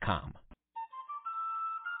makingcancerhistory.com.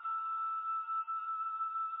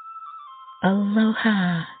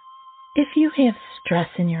 Aloha. If you have stress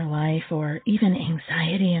in your life or even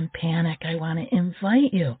anxiety and panic, I want to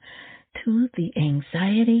invite you to the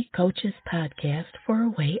Anxiety Coaches Podcast for a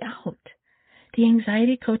way out. The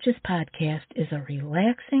Anxiety Coaches Podcast is a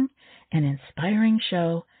relaxing and inspiring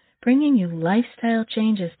show bringing you lifestyle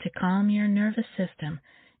changes to calm your nervous system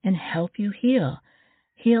and help you heal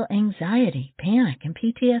anxiety, panic, and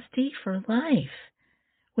PTSD for life.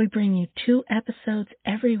 We bring you 2 episodes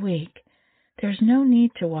every week. There's no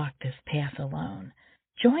need to walk this path alone.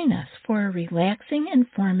 Join us for a relaxing,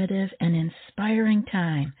 informative, and inspiring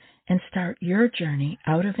time and start your journey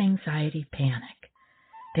out of anxiety panic.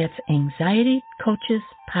 That's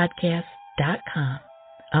anxietycoachespodcast.com.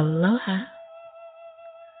 Aloha.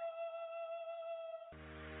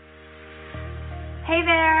 Hey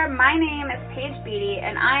there, my name is Paige Beatty,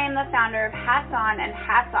 and I am the founder of Hats On and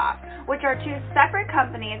Hats Off, which are 2 separate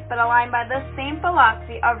companies but aligned by the same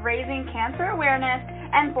philosophy of raising cancer awareness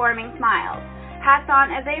and forming smiles. Hats On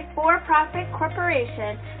is a for-profit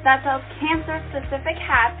corporation that sells cancer-specific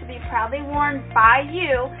hats to be proudly worn by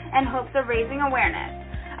you in hopes of raising awareness.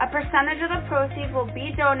 A percentage of the proceeds will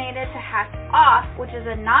be donated to Hats Off, which is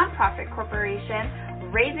a non-profit corporation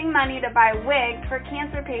raising money to buy wigs for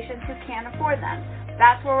cancer patients who can't afford them.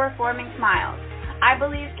 That's where we're forming smiles. I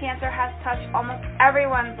believe cancer has touched almost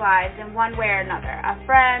everyone's lives in one way or another. A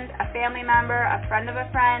friend, a family member, a friend of a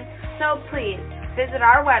friend. So please visit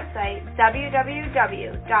our website,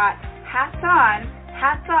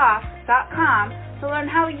 www.hatsonhatsoff.com, to learn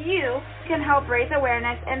how you can help raise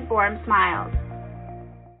awareness and form smiles.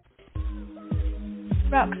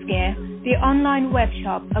 Rox Gear, the online web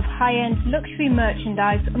shop of high-end luxury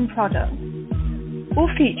merchandise and products, all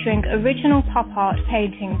featuring original pop art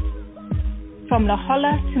paintings from La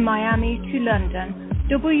Jolla to Miami to London.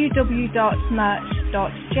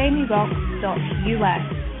 www.merch.jamierox.us.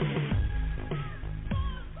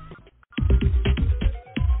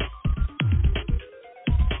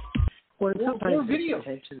 Well, sometimes video.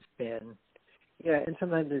 attention span. Yeah, and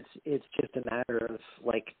sometimes it's just a matter of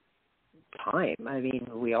like time. I mean,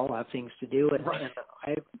 we all have things to do, and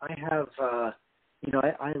I have I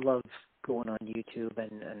love going on YouTube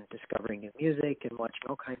and discovering new music and watching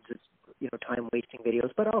all kinds of time wasting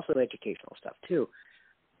videos, but also educational stuff too.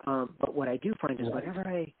 But what I do find is whenever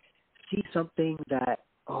I see something that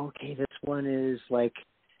this one is like,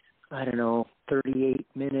 I don't know, 38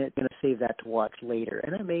 minutes, I'm going to save that to watch later.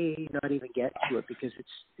 And I may not even get to it because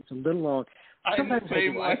it's a little long. Sometimes I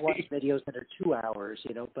watch videos that are 2 hours,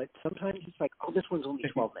 but sometimes it's like, this one's only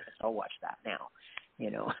 12 minutes. I'll watch that now,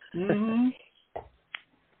 Mm-hmm.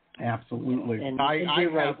 Absolutely. And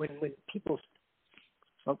you're right. When people...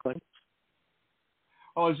 Oh, go ahead.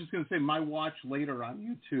 I was just going to say my watch later on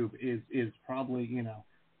YouTube is probably,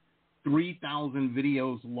 3,000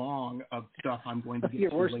 videos long of stuff I'm going to get You're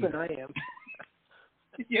to worse later. than I am.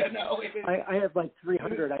 Yeah, no. I have like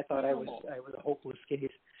 300. I thought I was a hopeless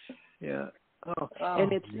case. Yeah.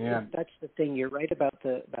 And that's the thing. You're right about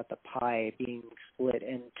the pie being split.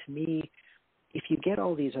 And to me, if you get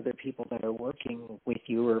all these other people that are working with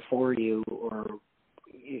you or for you, or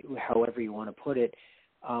however you want to put it,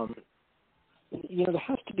 there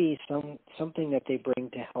has to be something that they bring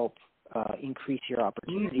to help increase your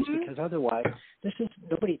opportunities, because otherwise,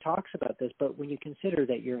 nobody talks about this, but when you consider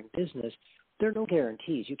that you're in business, there are no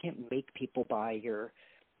guarantees. You can't make people buy your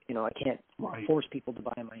I can't force people to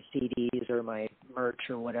buy my CDs or my merch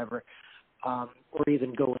or whatever, or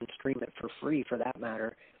even go and stream it for free for that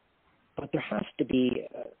matter. But there has to be,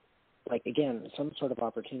 again, some sort of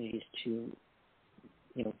opportunities to,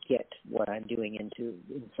 get what I'm doing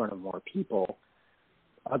in front of more people.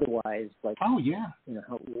 Otherwise,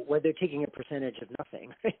 where they're taking a percentage of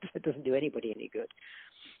nothing, right? It doesn't do anybody any good.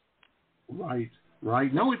 Right.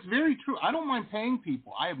 No, it's very true. I don't mind paying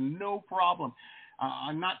people. I have no problem.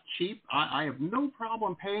 I'm not cheap. I have no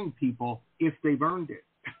problem paying people if they've earned it.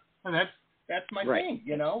 That's my thing.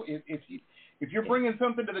 If you're bringing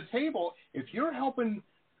something to the table, if you're helping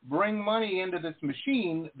bring money into this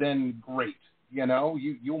machine, then great.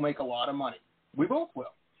 You'll make a lot of money. We both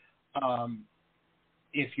will.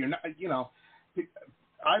 If you're not,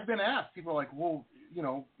 I've been asked. People are like, well,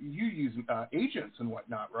 you use agents and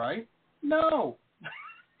whatnot, right? No.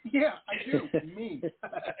 Yeah, I do. Me.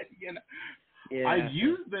 Yeah. I've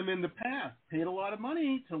used them in the past. Paid a lot of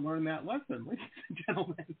money to learn that lesson, ladies and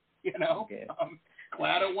gentlemen.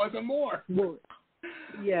 Glad it wasn't more. Well,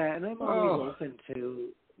 yeah, and I'm always open to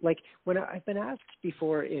when I've been asked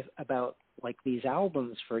before about these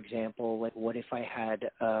albums, for example. What if I had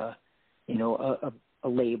a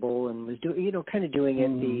label and was doing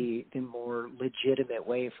it the more legitimate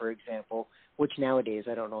way, for example, which nowadays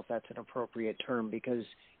I don't know if that's an appropriate term because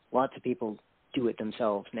lots of people do it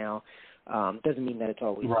themselves now. Doesn't mean that it's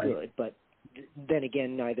always good, but then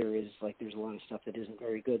again, neither is there's a lot of stuff that isn't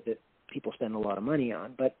very good that people spend a lot of money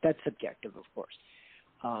on, but that's subjective, of course.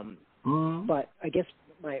 But I guess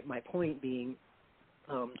my point being,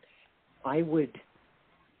 I would,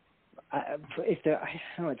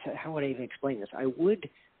 how would I even explain this? I would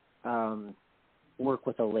work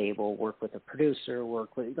with a label, work with a producer,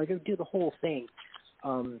 work with, I would do the whole thing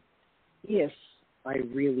if I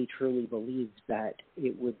really truly believed that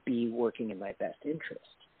it would be working in my best interest.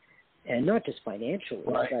 And not just financially,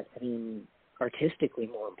 but artistically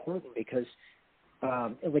more important because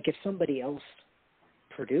if somebody else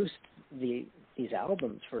produced these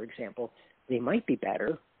albums, for example, they might be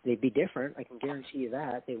better. They'd be different. I can guarantee you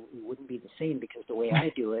that. They wouldn't be the same because the way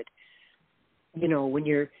I do it, when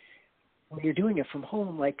you're doing it from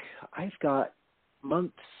home, I've got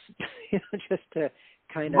months, just to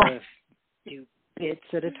kind of do bits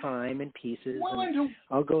at a time and pieces. Well, and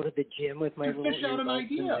I'll go to the gym with my little fish out an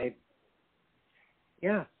idea.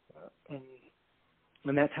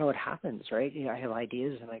 And that's how it happens, right? I have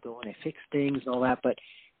ideas and I go and I fix things and all that. But,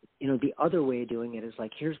 the other way of doing it is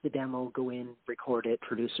here's the demo, go in, record it,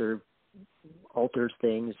 producer alters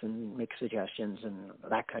things and makes suggestions and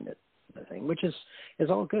that kind of thing, which is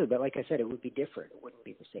all good. But like I said, it would be different. It wouldn't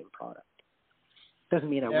be the same product. Doesn't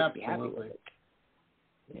mean I wouldn't be happy with it.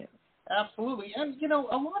 Yeah. Absolutely. And, a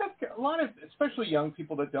lot of, especially young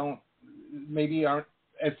people that maybe aren't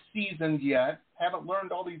as seasoned yet, haven't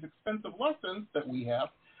learned all these expensive lessons that we have.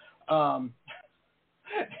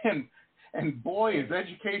 And boy, is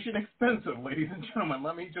education expensive, ladies and gentlemen.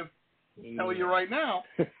 Let me just tell you right now,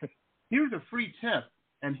 here's a free tip.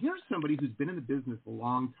 And here's somebody who's been in the business a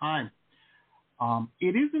long time.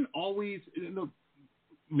 It isn't always,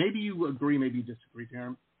 maybe you agree, maybe you disagree,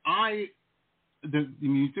 Darren. The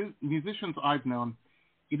musicians I've known,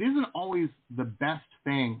 it isn't always the best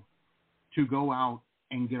thing to go out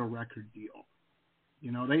and get a record deal.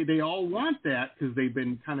 They all want that because they've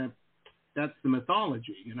been that's the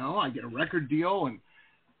mythology. I get a record deal and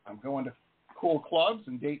I'm going to cool clubs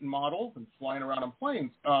and dating models and flying around on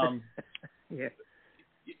planes. Yeah.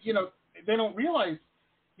 They don't realize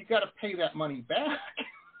you got to pay that money back.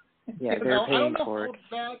 Yeah, they're paying for it.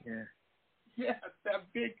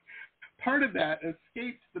 That big part of that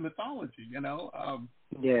escapes the mythology,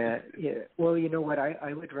 Yeah. Well, you know what?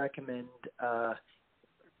 I would recommend.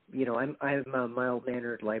 I'm a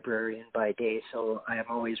mild-mannered librarian by day, so I am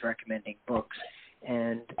always recommending books.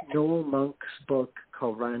 And Noel Monk's book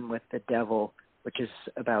called Run with the Devil, which is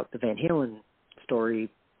about the Van Halen story,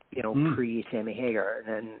 pre-Sammy Hagar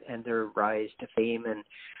and their rise to fame. And,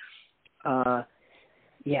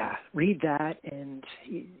 read that, and,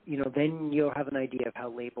 then you'll have an idea of how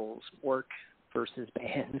labels work versus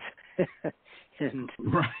bands. And,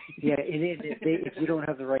 if you don't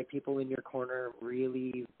have the right people in your corner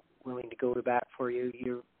really willing to go to bat for you,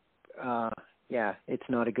 it's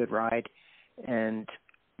not a good ride. And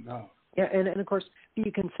and of course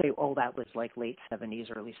you can say, oh, that was late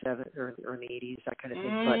 70s, early 80s, that kind of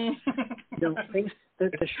thing. But things,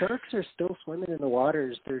 the sharks are still swimming in the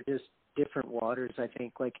waters. They're just different waters, I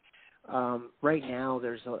think. Right now,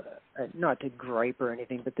 there's not to gripe or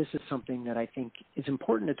anything, but this is something that I think is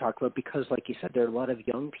important to talk about because, like you said, there are a lot of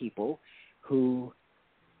young people who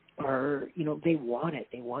are, they want it.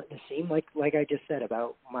 They want the same, like I just said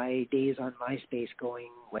about my days on MySpace going,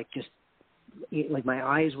 like my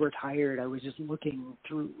eyes were tired. I was just looking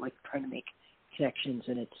through, like trying to make connections,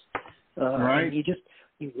 and it's, right. And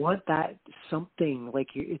you want that something, like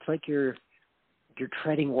it's like you're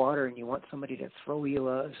treading water and you want somebody to throw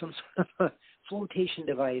you some sort of a flotation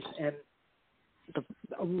device. And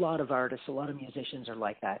a lot of artists, a lot of musicians are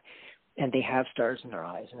like that, and they have stars in their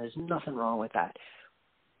eyes, and there's nothing wrong with that.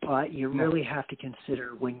 But you really have to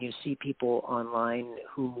consider when you see people online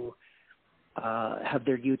who have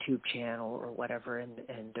their YouTube channel or whatever, and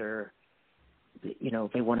they're,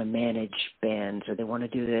 they want to manage bands or they want to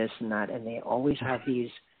do this and that, and they always have these,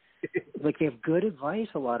 like they have good advice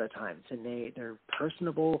a lot of times, and they're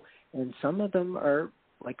personable, and some of them are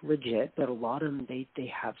like legit, but a lot of them, they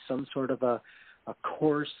have some sort of a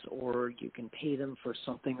course, or you can pay them for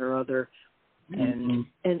something or other.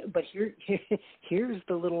 But here's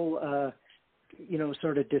the little,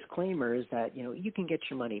 sort of disclaimer is that, you can get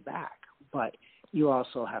your money back, but you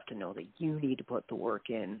also have to know that you need to put the work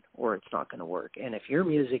in or it's not going to work. And if your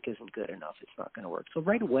music isn't good enough, it's not going to work. So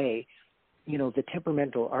right away, the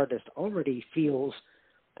temperamental artist already feels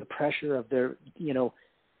the pressure of their,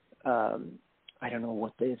 I don't know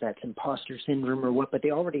what that's imposter syndrome or what, but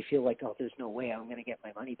they already feel like, oh, there's no way I'm going to get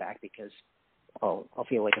my money back because I'll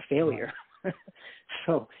feel like a failure.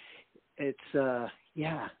 So it's,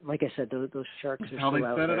 like I said, those sharks are how still they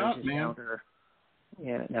out set there. it up, man.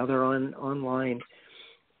 Now they're online.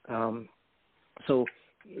 So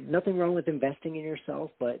nothing wrong with investing in yourself,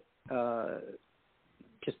 but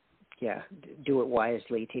just do it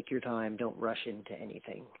wisely. Take your time. Don't rush into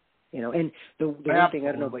anything. And the one thing,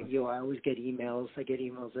 I don't know about you, I always get emails. I get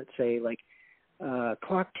emails that say like,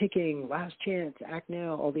 clock ticking, last chance, act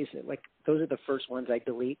now. All these, like, those are the first ones I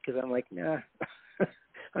delete because I'm like, nah,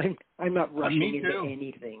 I'm not rushing into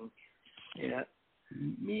anything. Yeah.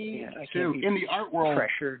 Me too. In the art world,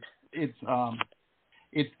 pressured.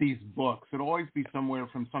 It's these books. It'll always be somewhere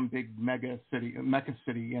from some big mecca city,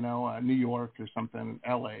 New York or something,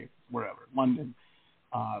 L.A., wherever, London,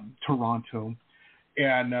 Toronto,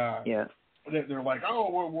 and they're like,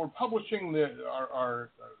 oh, we're publishing our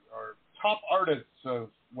top artists of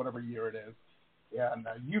whatever year it is, and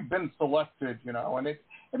you've been selected, and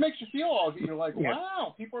it makes you feel all, you're like,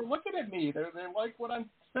 wow, people are looking at me. They like what I'm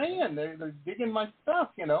saying. They're digging my stuff,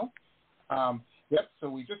 So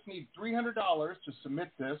we just need $300 to submit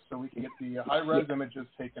this so we can get the high-res images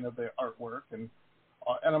taken of the artwork. And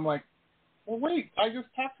I'm like, well, wait, I just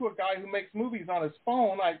talked to a guy who makes movies on his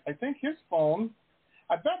phone. I think his phone,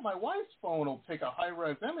 I bet my wife's phone will take a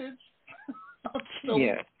high-res image.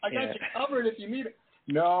 I got you covered if you need it.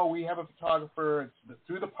 No, we have a photographer. It's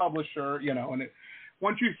through the publisher, and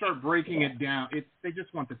once you start breaking it down, they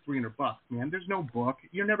just want the $300, man. There's no book.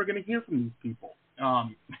 You're never going to hear from these people.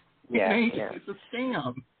 It's a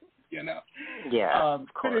scam, Yeah, of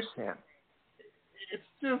course. It's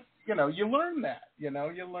just, you learn that. You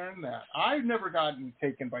learn that. I've never gotten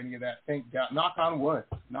taken by any of that. Thank God. Knock on wood.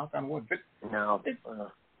 But no.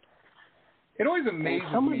 It always amazes me.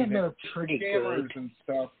 Some of them are pretty good. Good. And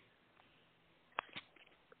stuff.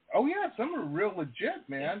 Oh, yeah, some are real legit,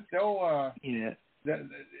 man. They'll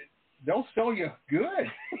sell you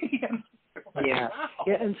good. Yeah. Wow.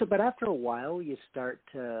 Yeah, and so, but after a while, you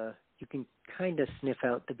can kind of sniff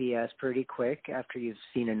out the BS pretty quick after you've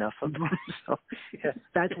seen enough of them. So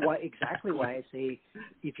that's exactly why I say,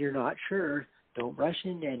 if you're not sure, don't rush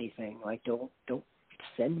into anything. Like, don't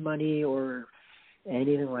send money or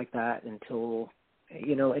anything like that until,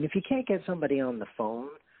 and if you can't get somebody on the phone,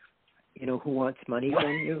 who wants money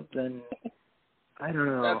from you, then I don't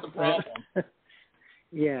know. That's a problem.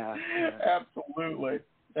 Yeah.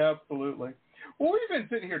 Absolutely. Well, we've been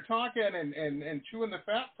sitting here talking and chewing the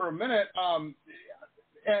fat for a minute, and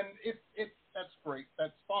that's great.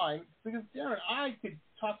 That's fine, because Darren, I could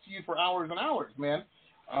talk to you for hours and hours, man.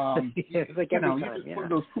 It's like you're just one of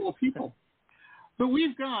those cool people. But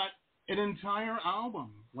we've got an entire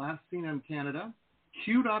album, Last Seen in Canada,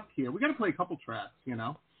 queued up here. We got to play a couple tracks,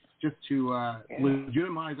 just to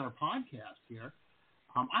legitimize our podcast here.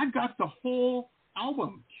 I've got the whole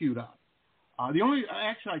album queued up. I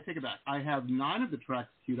take it back. I have 9 of the tracks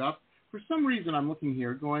queued up. For some reason, I'm looking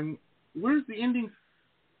here going, where's the ending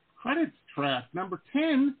credits track? Number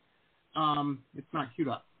 10, it's not queued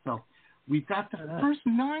up. So we've got the first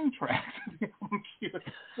 9 tracks of the album queued up.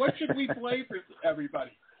 What should we play for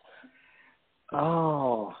everybody?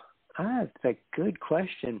 Oh, that's a good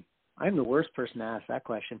question. I'm the worst person to ask that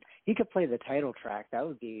question. You could play the title track. That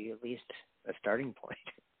would be at least a starting point.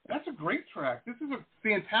 That's a great track. This is a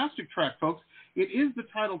fantastic track, folks. It is the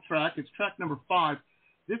title track. It's track number 5.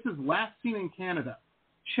 This is Last Seen in Canada.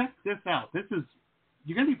 Check this out. You're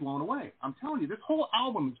going to be blown away. I'm telling you, this whole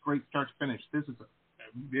album is great start to finish. This is a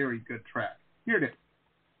very good track. Here it is.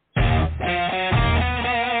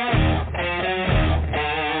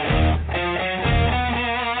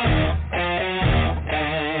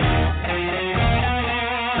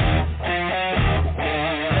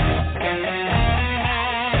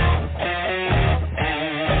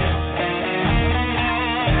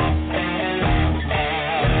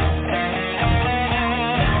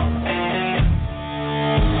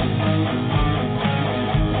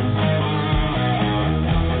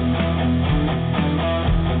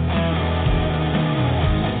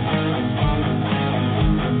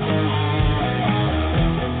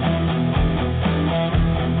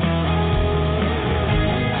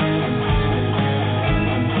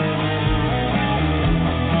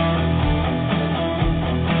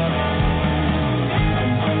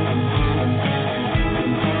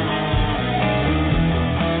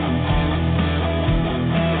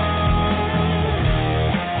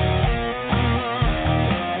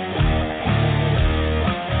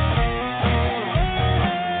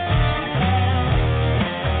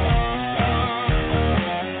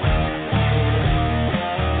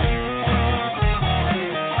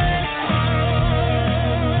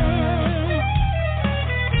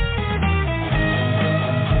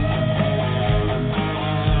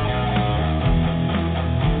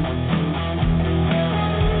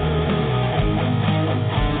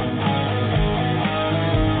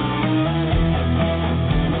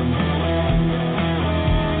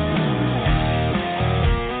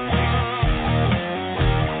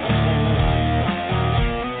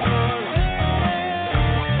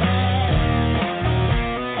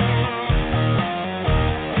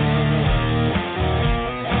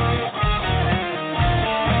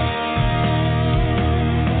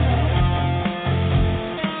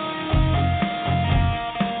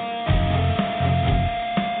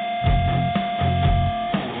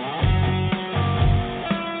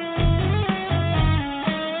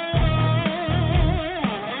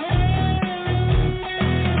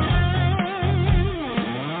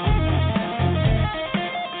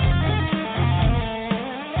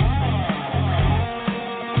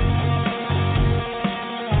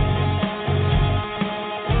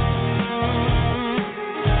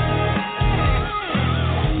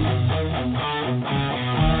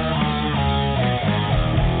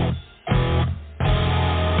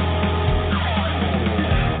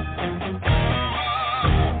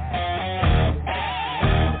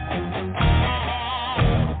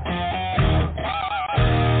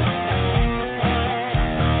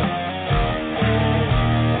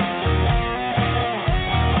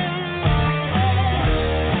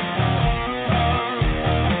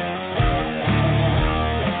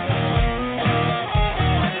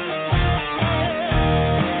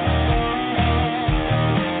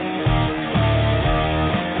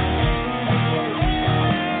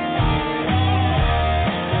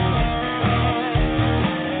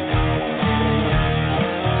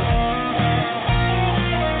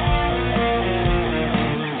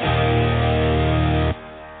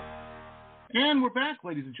 And we're back,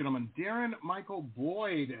 ladies and gentlemen. Darren Michael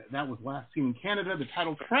Boyd. That was Last Seen in Canada, the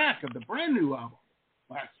title track of the brand new album,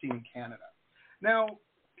 Last Seen in Canada. Now,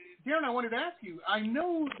 Darren, I wanted to ask you, I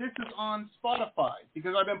know this is on Spotify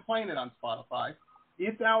because I've been playing it on Spotify.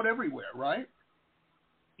 It's out everywhere, right?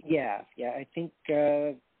 Yeah. I think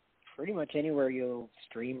pretty much anywhere you'll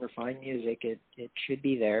stream or find music, it should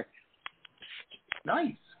be there.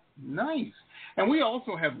 Nice. And we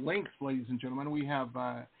also have links, ladies and gentlemen. We have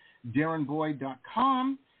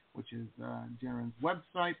DarrenBoyd.com, which is Darren's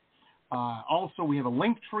website. Also, we have a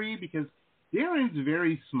link tree because Darren's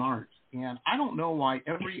very smart. And I don't know why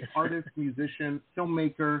every artist, musician,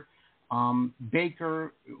 filmmaker,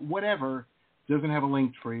 baker, whatever, doesn't have a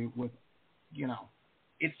link tree with,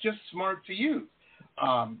 it's just smart to use.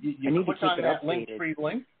 You click on that link tree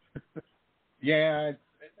link. Yeah,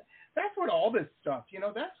 that's what all this stuff,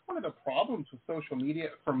 that's one of the problems with social media,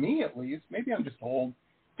 for me at least. Maybe I'm just old.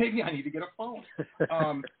 Maybe I need to get a phone.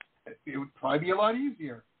 It would probably be a lot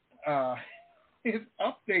easier. It's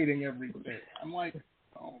updating everything. I'm like,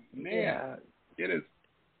 oh, man, it is.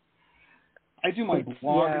 I do my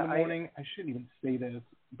blog in the morning. I shouldn't even say this,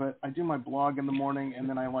 but I do my blog in the morning, and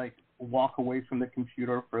then I, walk away from the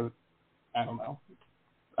computer for, I don't know.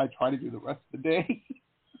 I try to do the rest of the day.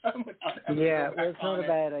 It's not a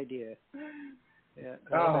bad idea. Yeah,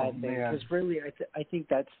 not a bad thing. Because really, I think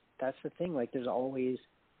that's the thing. There's always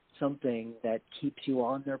something that keeps you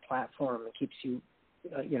on their platform and keeps you,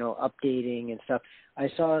 updating and stuff. I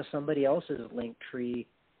saw somebody else's link tree,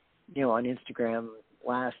 on Instagram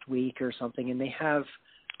last week or something, and they have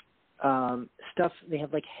stuff. They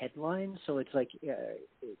have like headlines, so it's like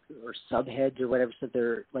or subheads or whatever. So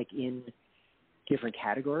they're like in different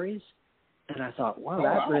categories. And I thought, wow,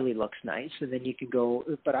 that really looks nice. And then you can go,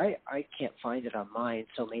 but I can't find it on mine,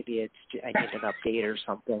 so maybe I need an update or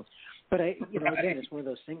something. But again, it's one of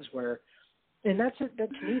those things where, and that to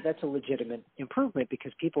me, that's a legitimate improvement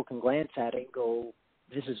because people can glance at it and go,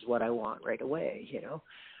 this is what I want right away,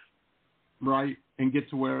 Right, and get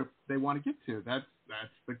to where they want to get to. That's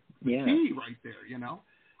the key right there,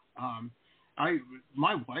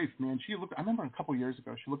 My wife, man, I remember a couple years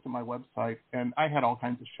ago, she looked at my website, and I had all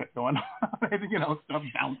kinds of shit going on, stuff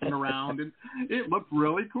bouncing around, and it looked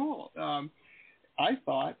really cool. I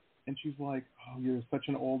thought, and she's like, oh, you're such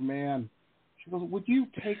an old man. She goes, would you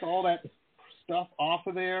take all that stuff off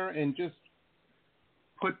of there and just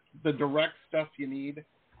put the direct stuff you need?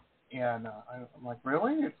 And I'm like,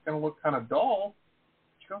 really? It's going to look kind of dull.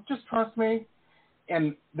 She goes, just trust me.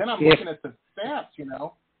 And then I'm looking at the stats,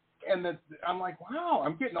 and I'm like, wow,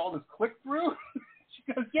 I'm getting all this click-through.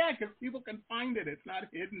 She goes, yeah, because people can find it. It's not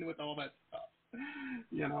hidden with all that stuff.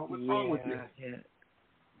 What's wrong with you? Yeah.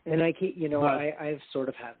 And I keep, I've sort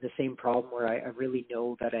of had the same problem where I really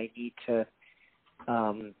know that I need to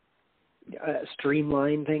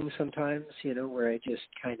streamline things sometimes, where I just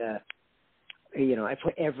kind of, I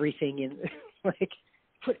put everything in,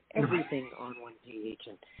 everything on one page.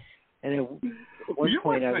 And at one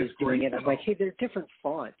point I was doing it, I'm like, hey, there are different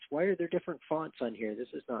fonts. Why are there different fonts on here? This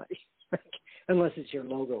is not, unless it's your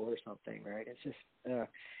logo or something, right? It's just,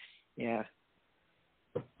 yeah.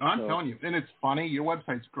 I'm telling you, and it's funny. Your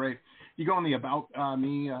website's great. You go on the About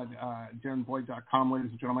Me, DarrenBoyd.com,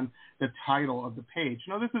 ladies and gentlemen. The title of the page.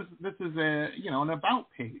 This is a an about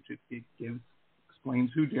page. It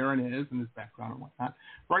explains who Darren is and his background and whatnot.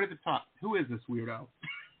 Right at the top, who is this weirdo?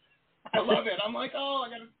 I love it. I'm like, oh, I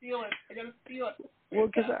gotta steal it. Well,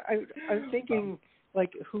 because I'm thinking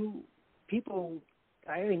who people.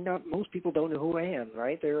 I mean, not most people don't know who I am,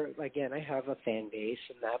 right? Again, I have a fan base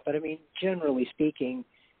and that, but I mean, generally speaking,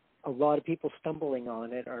 a lot of people stumbling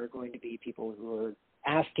on it are going to be people who are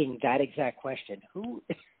asking that exact question. Who?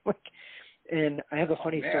 And I have a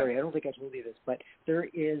funny story. I don't think I told you this, but there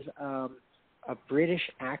is a British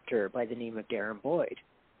actor by the name of Darren Boyd,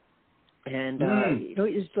 and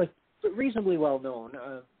he's reasonably well known.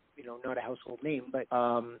 Not a household name, but.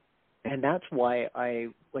 And that's why I,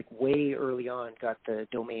 way early on, got the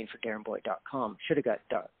domain for DarrenBoyd.com. Should have got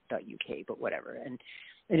 .uk, but whatever. And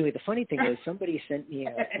anyway, the funny thing is somebody sent me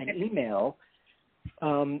an email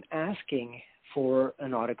asking for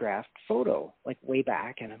an autographed photo, way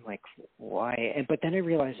back. And I'm like, why? But then I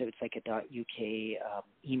realized it was a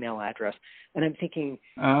 .uk email address. And I'm thinking,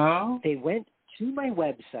 they went to my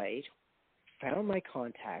website, found my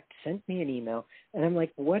contact, sent me an email, and I'm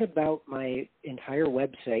like, what about my entire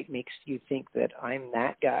website makes you think that I'm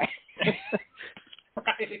that guy?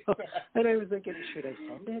 Right. And I was thinking, should I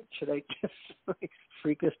send it? Should I just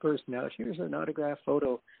freak this person out? Here's an autographed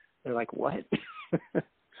photo. They're like, what?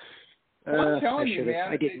 I'm telling you,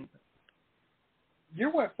 man. I didn't.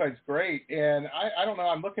 Your website's great, and I don't know.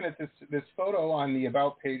 I'm looking at this photo on the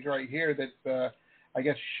About page right here. That's I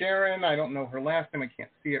guess Sharon. I don't know her last name. I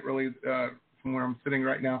can't see it really from where I'm sitting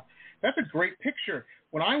right now. That's a great picture.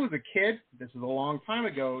 When I was a kid, this is a long time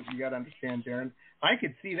ago, you got to understand, Darren, I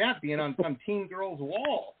could see that being on some teen girl's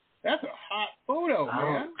wall. That's a hot photo,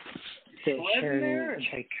 man. Sharon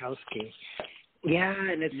Tchaikovsky. Yeah,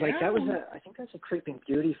 and it's that was I think that's a Creeping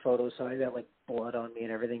Beauty photo, so I got blood on me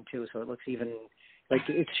and everything too, so it looks even,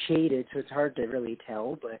 it's shaded, so it's hard to really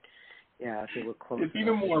tell, but yeah, if you look close, it's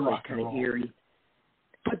even more rock kind of eerie.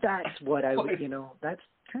 But that's what I would, that's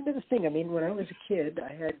kind of the thing. I mean, when I was a kid,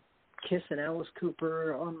 I had Kiss and Alice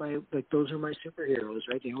Cooper on my, those are my superheroes,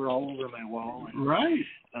 right? They were all over my wall. And, right.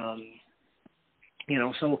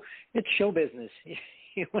 So it's show business.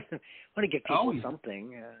 You want to give people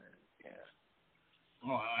something. Yeah.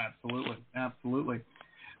 Oh, absolutely.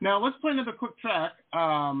 Now let's play another quick track.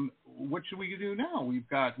 What should we do now? We've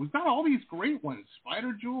got all these great ones: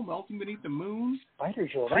 Spider Jewel, Melting Beneath the Moon, Spider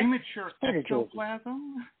Jewel, Premature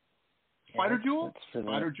Ectoplasm. Spider Jewel?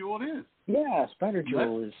 Spider Jewel it is. Yeah, Spider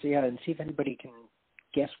Jewel is, and see if anybody can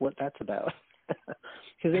guess what that's about.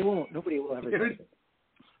 Because they won't. Nobody will ever guess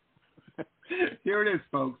it. Here it is,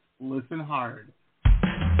 folks. Listen hard.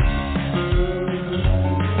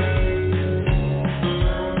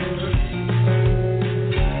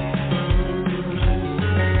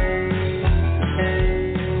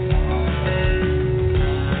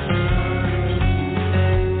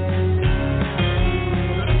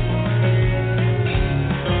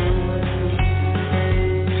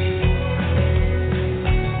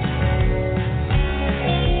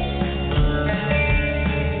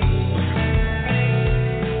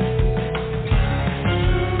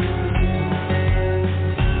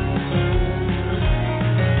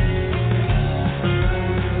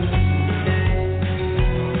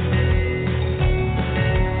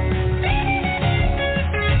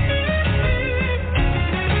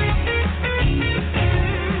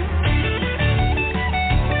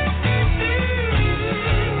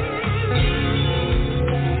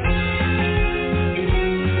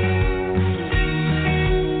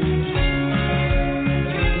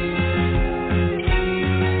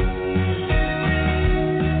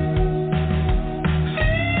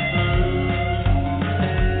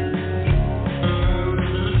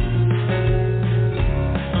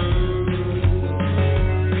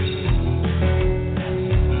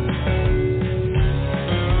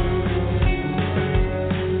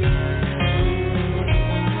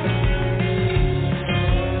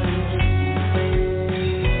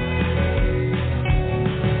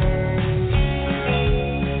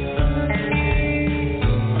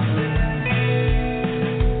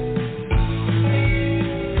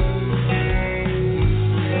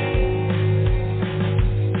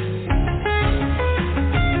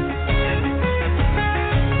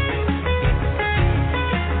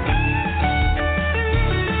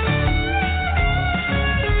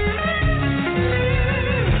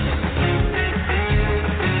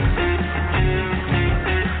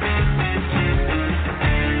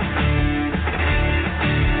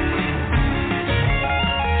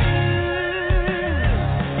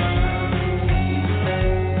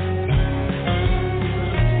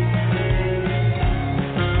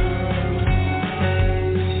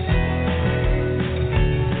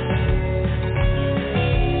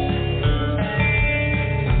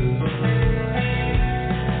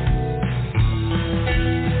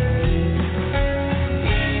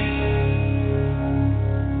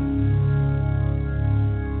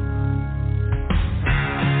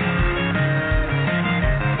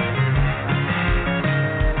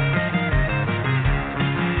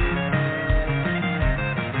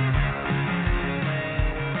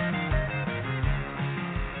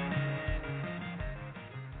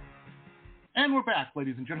 And we're back,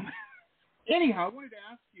 ladies and gentlemen. Anyhow, I wanted to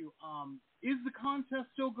ask you, is the contest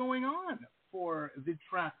still going on for the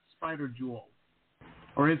track Spider Jewel?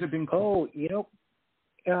 Or has it been closed?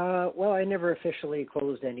 Oh, well, I never officially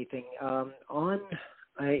closed anything.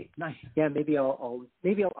 Nice. Yeah, maybe I'll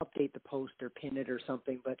update the post or pin it or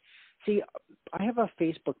something. But see, I have a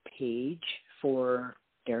Facebook page for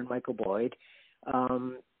Darren Michael Boyd,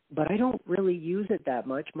 but I don't really use it that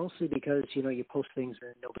much, mostly because you post things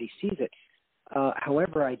and nobody sees it.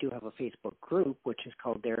 However, I do have a Facebook group which is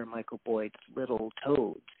called Darren Michael Boyd's Little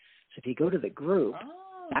Toads. So if you go to the group,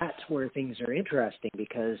 that's where things are interesting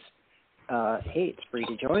because. Hey, it's free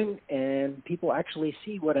to join, and people actually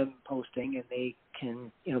see what I'm posting, and they can,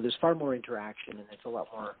 there's far more interaction, and it's a lot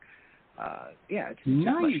more, it's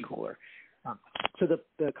nice. Much cooler. So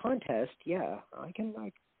the contest, I can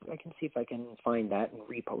see if I can find that and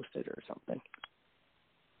repost it or something.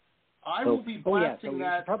 I will be blasting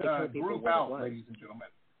that group out, ladies and gentlemen.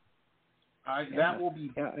 That will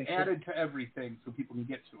be added to everything so people can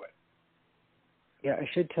get to it. Yeah, I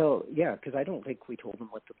should tell. Yeah, because I don't think we told them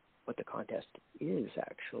what the contest is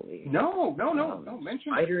actually. No.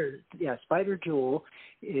 Mention it. Yeah, Spider Jewel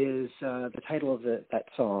is the title of that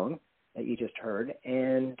song that you just heard,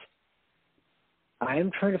 and I'm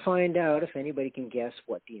trying to find out if anybody can guess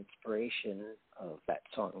what the inspiration of that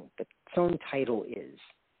song, the song title is.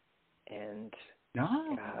 And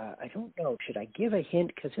I don't know. Should I give a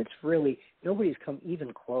hint? Because it's really nobody's come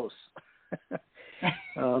even close.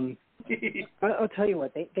 I'll tell you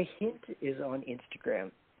what. The hint is on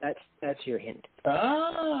Instagram. That's your hint.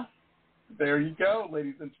 There you go,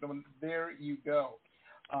 ladies and gentlemen. There you go.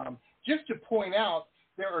 Just to point out,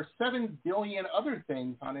 there are 7 billion other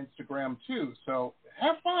things on Instagram too. So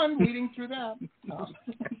have fun reading through that.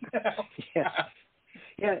 Yeah.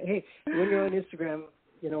 Hey, when you're on Instagram,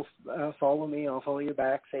 follow me. I'll follow you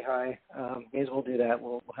back. Say hi. May as well do that.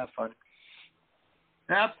 We'll have fun.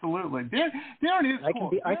 Absolutely. Darren is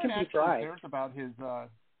cool. I can be dry. Cares about his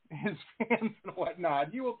fans and whatnot.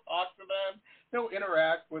 He will talk to them. He'll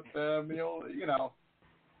interact with them.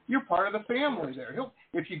 You're part of the family there.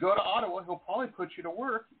 If you go to Ottawa, he'll probably put you to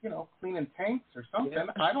work, cleaning tanks or something.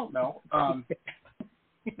 Yeah. I don't know.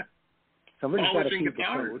 Somebody's got to feed the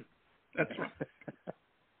food. That's right.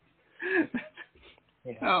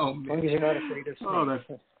 Yeah. Oh, as long as you're not afraid of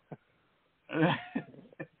snakes.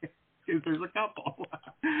 There's a couple.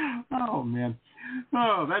 Oh, man.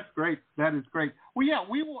 Oh, that's great. That is great. Well, yeah,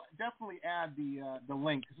 we will definitely add the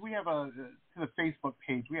link because we have to the Facebook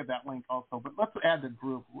page. We have that link also. But let's add the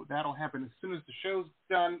group. That'll happen as soon as the show's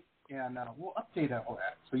done, and we'll update all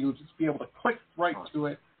that. So you'll just be able to click right to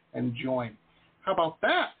it and join. How about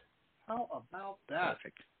that?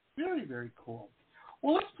 Perfect. Very, very cool.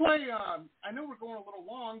 Well, let's play. I know we're going a little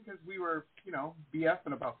long because we were,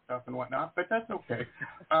 BSing about stuff and whatnot, but that's okay.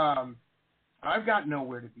 I've got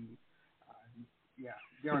nowhere to be.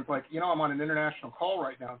 Darren's like, I'm on an international call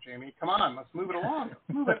right now, Jamie. Come on, let's move it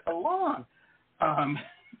along.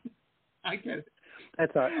 I get it.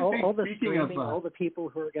 That's all the streaming, all the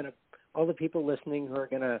people listening who are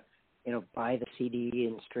gonna, buy the CD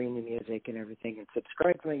and stream the music and everything and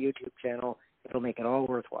subscribe to my YouTube channel. It'll make it all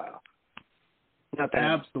worthwhile. Not that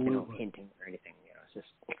absolutely I'm, hinting or anything. It's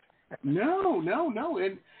just No.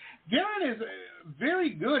 And Darren is very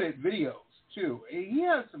good at videos too. He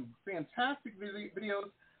has some fantastic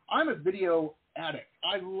videos. I'm a video addict.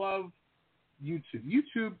 I love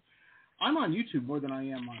YouTube. I'm on YouTube more than I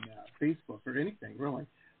am on Facebook or anything really.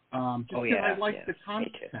 Just because I like the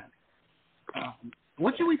content.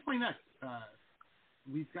 What should we play next?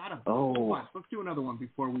 We've got let's do another one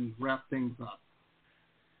before we wrap things up.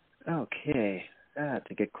 Okay. That's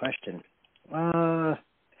a good question.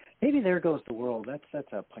 Maybe There Goes the World.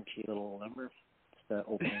 That's a punchy little number. It's the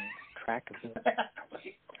opening track of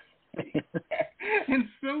it. And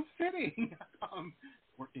so fitting.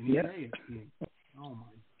 For any day, it seems. Oh,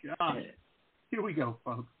 my gosh. Here we go,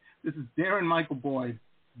 folks. This is Darren Michael Boyd.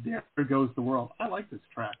 There Goes the World. I like this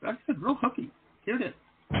track. That's real hooky. Here it is.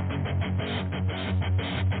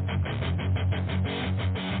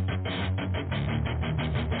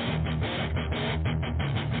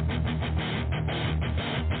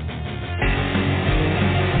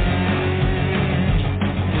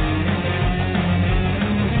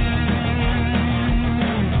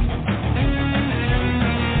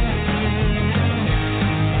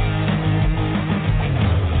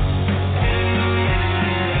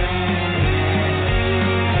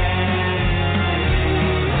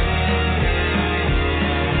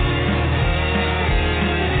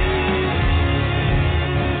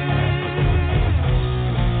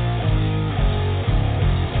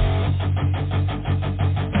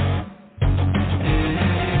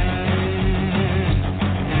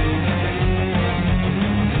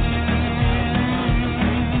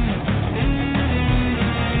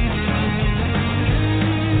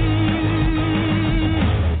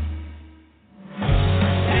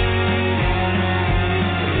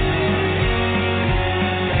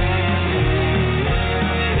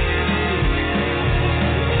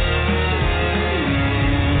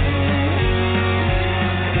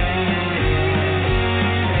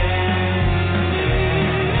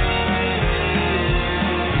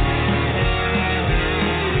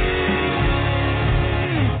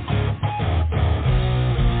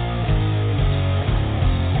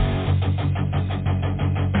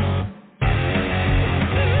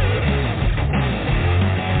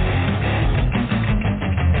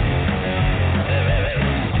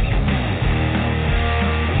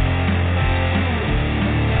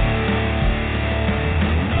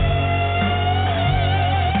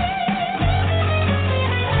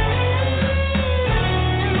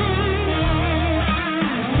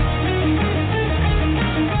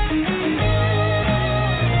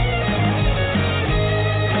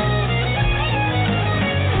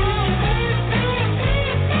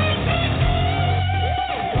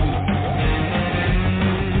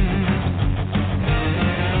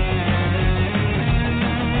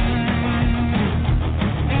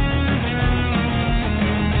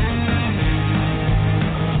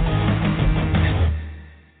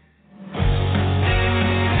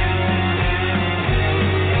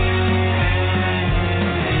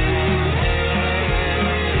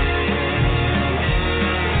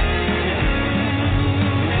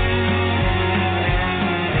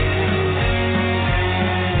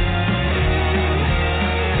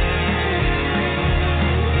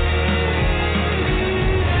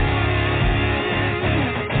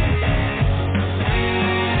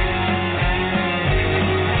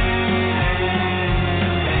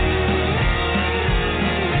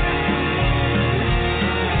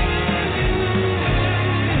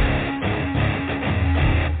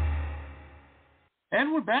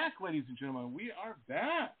 And we're back, ladies and gentlemen. We are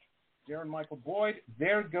back. Darren Michael Boyd,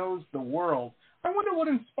 There Goes the World. I wonder what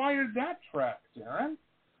inspired that track, Darren.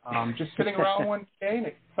 Just sitting around one day and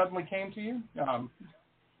it suddenly came to you?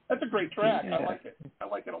 That's a great track. I like it. I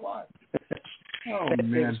like it a lot. Oh,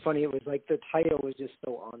 man. It was funny. It was like the title was just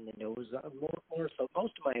so on the nose. More so.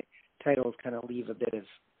 Most of my titles kind of leave a bit of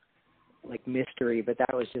like mystery, but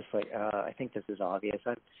that was just like, I think this is obvious.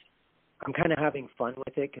 I'm kind of having fun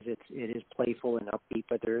with it because it is playful and upbeat,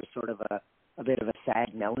 but there is sort of a bit of a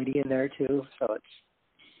sad melody in there too. So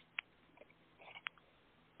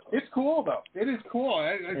it's cool though. It is cool.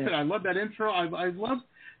 I said I love that intro. I love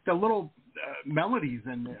the little melodies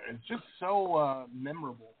in there. It's just so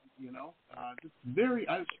memorable. You know, just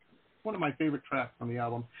one of my favorite tracks on the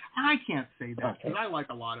album. I can't say that because I like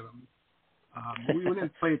a lot of them. We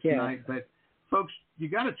didn't play it tonight, but folks, you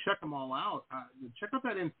got to check them all out. Check out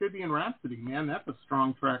that Amphibian Rhapsody, man. That's a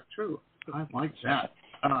strong track too. I like that.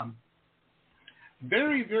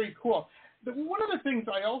 Very, very cool. But one of the things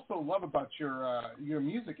I also love about your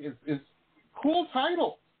music is cool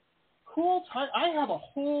titles. I have a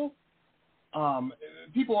whole.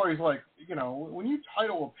 People are always like, you know, when you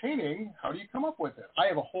title a painting, how do you come up with it? I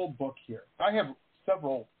have a whole book here. I have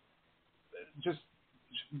several just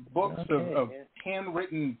books of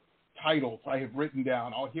handwritten titles I have written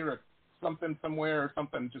down. I'll hear something somewhere or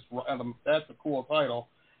something, just that's a cool title,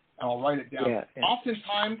 and I'll write it down. Yeah.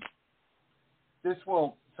 Oftentimes, this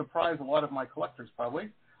will surprise a lot of my collectors probably.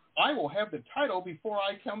 I will have the title before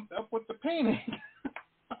I come up with the painting.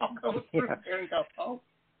 I'll go through there and go, oh,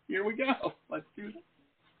 here we go. Let's do this.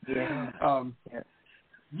 Yeah.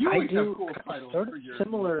 You always have cool titles sort of for your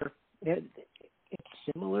similar. It's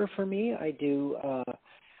similar for me. I do,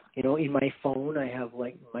 you know, in my phone I have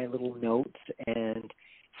like my little notes, and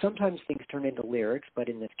sometimes things turn into lyrics, but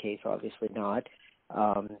in this case, obviously not.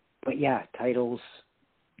 But yeah, titles,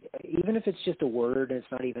 even if it's just a word, it's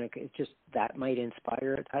not even, it's just that might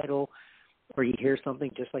inspire a title, or you hear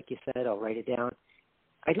something just like you said, I'll write it down.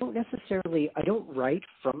 I don't write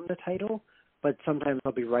from the title, but sometimes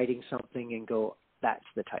I'll be writing something and go, that's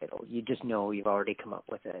the title. You just know you've already come up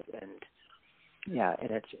with it, and yeah,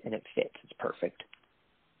 and it fits. It's perfect.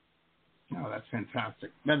 Oh, that's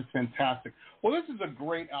fantastic. That is fantastic. Well, this is a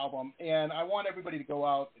great album, and I want everybody to go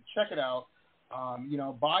out and check it out. You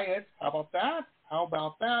know, buy it. How about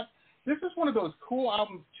that? This is one of those cool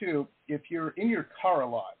albums, too, if you're in your car a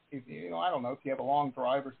lot. If I don't know, if you have a long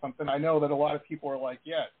drive or something. I know that a lot of people are like,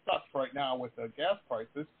 yeah, it sucks right now with the gas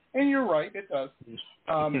prices. And you're right, it does.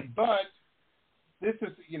 But this is,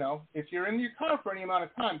 if you're in your car for any amount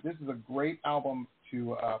of time, this is a great album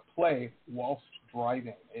to play whilst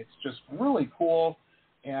driving. It's just really cool,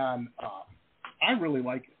 and I really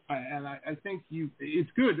like it. I think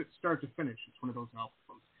it's good start to finish. It's one of those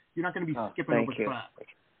albums. You're not going to be skipping over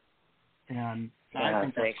tracks. And I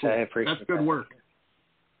think that's cool. I appreciate that's good work.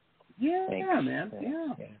 Yeah, man.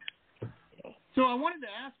 Yeah. So I wanted to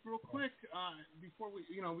ask real quick before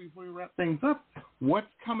we wrap things up, what's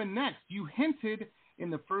coming next? You hinted in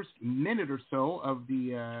the first minute or so of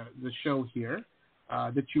the show here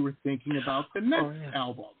that you were thinking about the next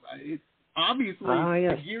album. Obviously,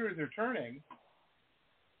 the gears are turning.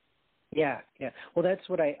 Yeah. Well, that's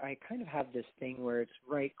what I kind of have this thing where it's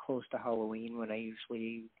right close to Halloween when I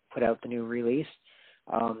usually put out the new release.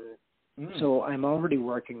 So I'm already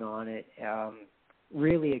working on it.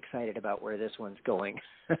 Really excited about where this one's going.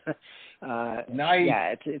 Nice.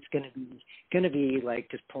 Yeah, it's gonna be like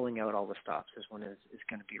just pulling out all the stops. This one is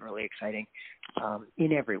gonna be really exciting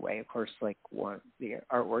in every way. Of course, like the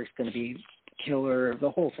artwork's gonna be killer.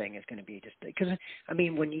 The whole thing is gonna be just because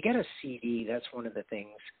when you get a CD, that's one of the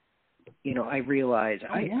things. I realize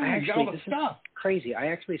I actually this is crazy. I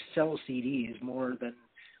actually sell CDs more than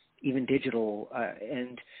even digital,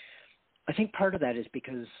 and I think part of that is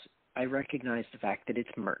because I recognize the fact that it's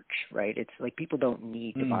merch, right? It's like people don't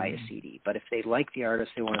need to buy a CD, but if they like the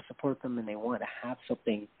artist, they want to support them, and they want to have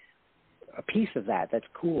something, a piece of that's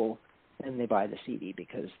cool, then they buy the CD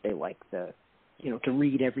because they like to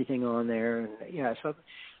read everything on there, and so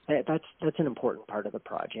that's an important part of the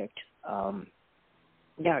project.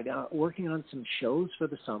 Working on some shows for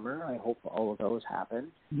the summer. I hope all of those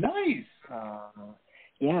happen. Nice.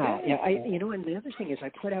 And the other thing is I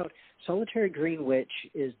put out Solitary Green Witch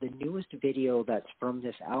is the newest video that's from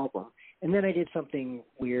this album. And then I did something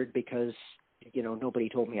weird because, nobody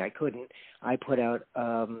told me I couldn't. I put out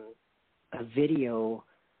a video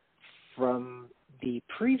from the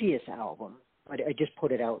previous album. I just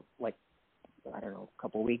put it out a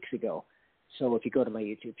couple weeks ago. So if you go to my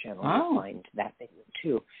YouTube channel, you'll find that video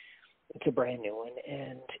too. It's a brand new one,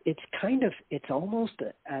 and it's almost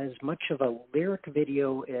as much of a lyric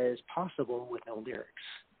video as possible with no lyrics.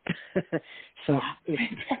 So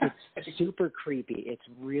it's super creepy. It's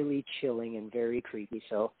really chilling and very creepy.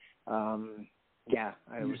 So, yeah,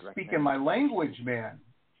 I would recommend. You're speaking my language, man.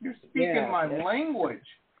 You're speaking my language.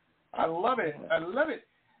 I love it. I love it.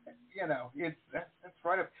 You know, that's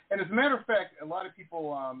right up. And as a matter of fact, a lot of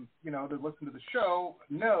people, that listen to the show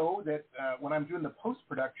know that when I'm doing the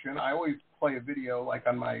post-production, I always play a video like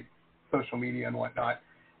on my social media and whatnot.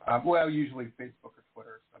 Usually Facebook or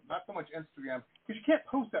Twitter. So not so much Instagram, because you can't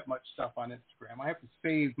post that much stuff on Instagram. I have to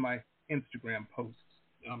save my Instagram posts.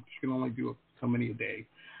 You can only do so many a day,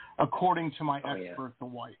 according to my expert,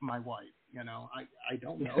 my wife. You know, I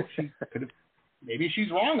don't know. She could have. Maybe she's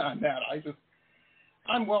wrong on that.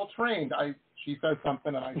 I'm well trained. She says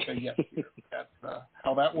something and I say yes. That's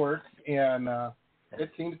how that works, and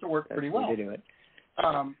it seems to work pretty well. To do it.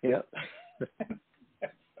 Yep.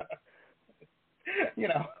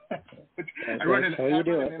 I read an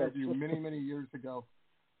interview many years ago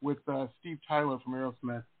with Steve Tyler from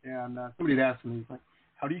Aerosmith, and somebody had asked me, he's like,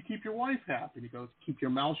 "How do you keep your wife happy?" And he goes, "Keep your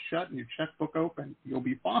mouth shut and your checkbook open. You'll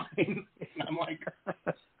be fine." And I'm like,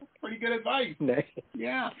 pretty good advice. Nice.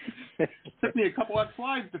 Yeah. Took me a couple of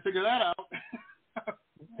slides to figure that out.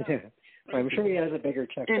 Yeah. I'm sure he has a bigger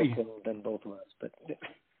checkbook than both of us, but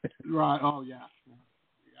right. Oh yeah.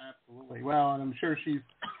 Absolutely. Well, and I'm sure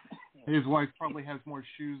his wife probably has more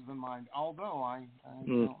shoes than mine. Although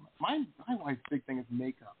my wife's big thing is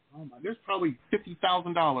makeup. Oh my, there's probably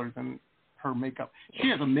 $50,000 in her makeup. She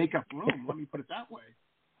has a makeup room. Let me put it that way.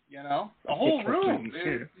 You know, the whole room.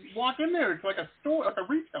 You walk in there, it's like a store, like a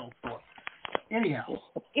retail store. Anyhow,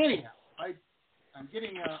 I'm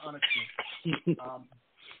getting on a tip.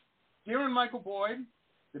 Darren Michael Boyd,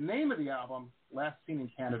 the name of the album, Last Seen in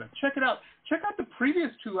Canada. Check it out. Check out the previous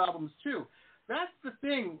two albums, too. That's the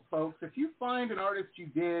thing, folks. If you find an artist you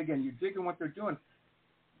dig and you're digging what they're doing,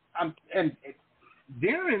 and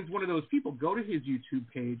Darren's one of those people, go to his YouTube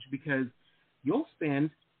page, because you'll spend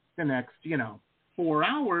the next, 4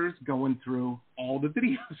 hours going through all the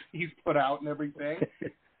videos he's put out and everything,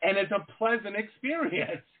 and it's a pleasant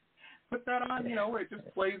experience. Put that on, where it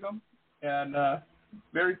just plays them, and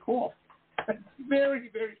very cool. Very,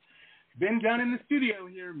 very. Been done in the studio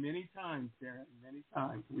here many times, Darren, many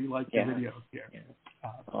times. We like the videos here. Yeah.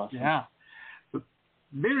 Awesome. Yeah. So,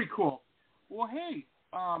 very cool. Well, hey,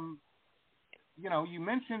 you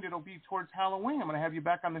mentioned it'll be towards Halloween. I'm going to have you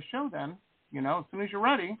back on the show then, as soon as you're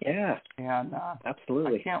ready. Yeah. And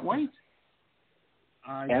absolutely. I can't wait.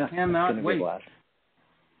 I cannot wait.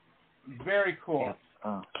 Very cool.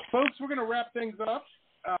 Yeah. Folks, we're going to wrap things up.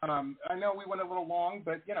 I know we went a little long,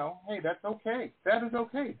 but, hey, that's okay. That is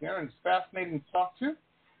okay. Darren's fascinating to talk to.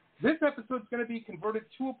 This episode's going to be converted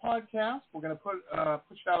to a podcast. We're going to push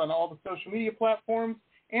it out on all the social media platforms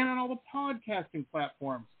and on all the podcasting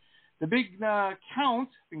platforms. The big count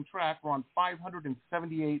being tracked, we're on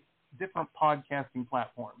 578 different podcasting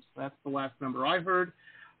platforms. That's the last number I heard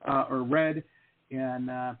or read, and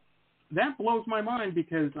that blows my mind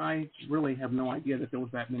because I really have no idea that there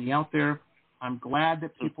was that many out there. I'm glad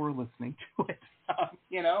that people are listening to it.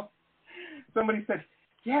 Somebody said,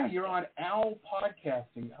 "Yeah, you're on Owl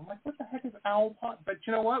Podcasting." I'm like, "What the heck is Owl Pod?" But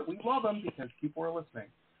you know what? We love them because people are listening.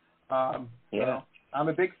 So I'm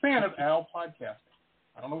a big fan of Owl Podcasting.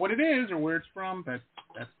 I don't know what it is or where it's from, but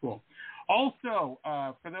that's cool. Also,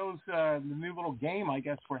 for those, the new little game I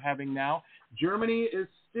guess we're having now, Germany is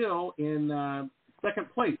still in second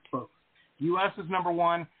place, folks. U.S. is number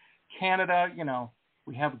one. Canada,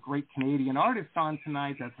 we have a great Canadian artist on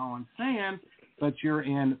tonight. That's all I'm saying. But you're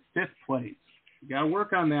in fifth place. You got to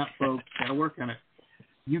work on that, folks. Got to work on it.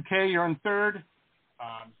 UK, you're in third.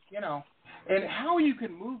 And how you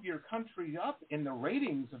can move your country up in the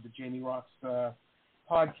ratings of the Jamie Rocks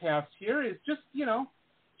podcast here is just,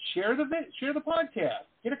 share the podcast.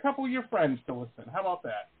 Get a couple of your friends to listen. How about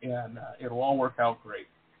that? And it'll all work out great.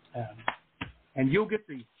 And you'll get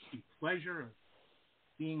the pleasure of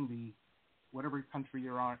seeing the whatever country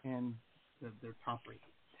you're in, their top rating.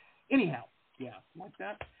 Anyhow, yeah, like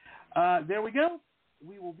that. There we go.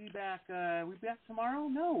 We will be back. We back tomorrow?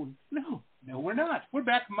 No, we're not. We're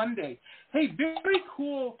back Monday. Hey, very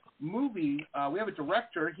cool movie. We have a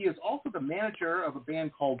director. He is also the manager of a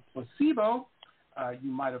band called Placebo.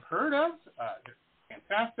 You might have heard of. They're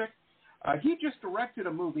fantastic. He just directed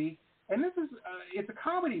a movie, and this is it's a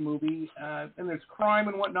comedy movie, and there's crime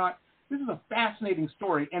and whatnot. This is a fascinating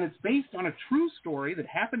story, and it's based on a true story that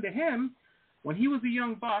happened to him when he was a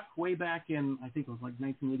young buck way back in, I think it was like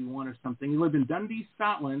 1981 or something. He lived in Dundee,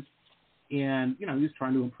 Scotland, and, he was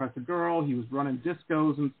trying to impress a girl. He was running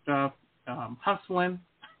discos and stuff, hustling,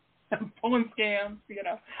 pulling scams,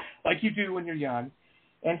 like you do when you're young.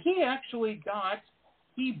 And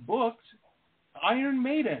he booked Iron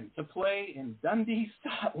Maiden to play in Dundee,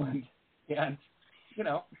 Scotland. And,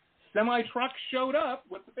 semi-trucks showed up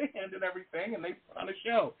with the band and everything, and they put on a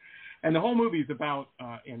show. And the whole movie's about,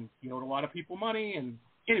 and he owed a lot of people money. And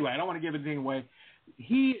anyway, I don't want to give anything away.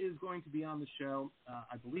 He is going to be on the show.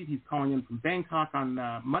 I believe he's calling in from Bangkok on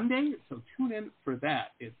Monday, so tune in for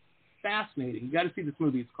that. It's fascinating. You got to see this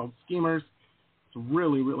movie. It's called Schemers. It's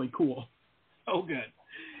really, really cool. So good.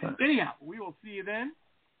 Anyhow, we will see you then.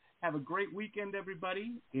 Have a great weekend,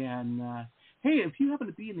 everybody. And, hey, if you happen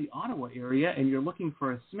to be in the Ottawa area and you're looking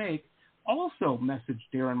for a snake, also message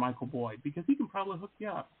Darren Michael Boyd because he can probably hook you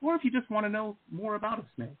up. Or if you just want to know more about a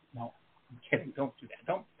snake. No, I'm kidding. Don't do that.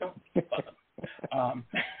 Don't.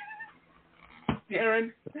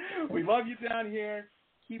 Darren, we love you down here.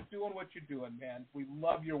 Keep doing what you're doing, man. We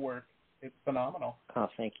love your work. It's phenomenal. Oh,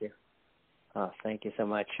 thank you. Oh, thank you so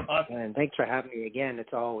much. Awesome. And thanks for having me again.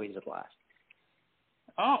 It's always a blast.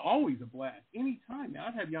 Oh, always a blast. Anytime. Now,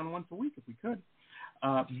 I'd have you on once a week if we could.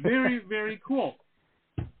 Very, very cool.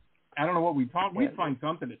 I don't know what we'd talk. We'd find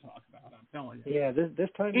something to talk about. I'm telling you. Yeah, this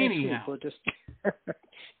time next week we'll just.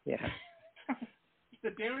 Yeah. The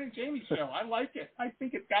Darren and Jamie show. I like it. I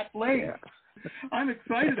think it's got legs. Yeah. I'm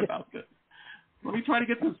excited about this. Let me try to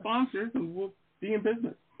get some sponsors, and we'll be in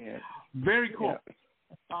business. Yeah. Very cool.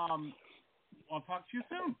 Yeah. I'll talk to you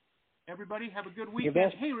soon. Everybody, have a good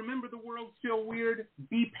weekend. Hey, remember, the world's still weird.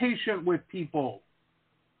 Be patient with people.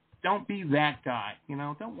 Don't be that guy.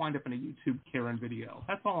 Don't wind up in a YouTube Karen video.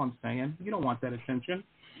 That's all I'm saying. You don't want that attention.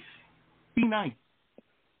 Be nice.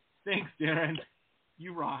 Thanks, Darren.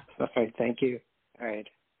 You rock. All right, thank you. All right.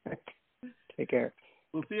 Take care.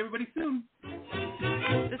 We'll see everybody soon.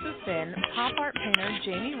 This has been pop art painter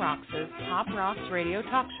Jamie Roxx's Pop Rocks Radio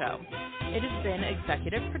Talk Show. It has been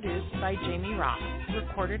executive produced by Jamie Roxx,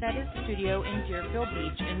 recorded at his studio in Deerfield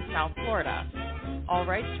Beach in South Florida. All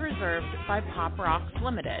rights reserved by Pop Rocks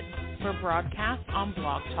Limited for broadcast on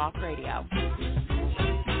Blog Talk Radio.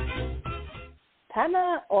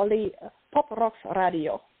 Tana Oli, Pop Rocks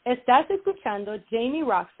Radio. Estás escuchando Jamie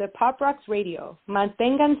Roxx de Pop Rocks Radio.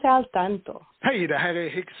 Manténganse al tanto. Hej, det här är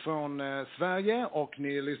Hicks från Sverige och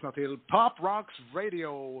ni lyssnar till Pop Rocks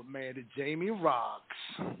Radio med Jamie Roxx.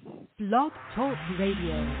 Blog Talk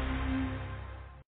Radio.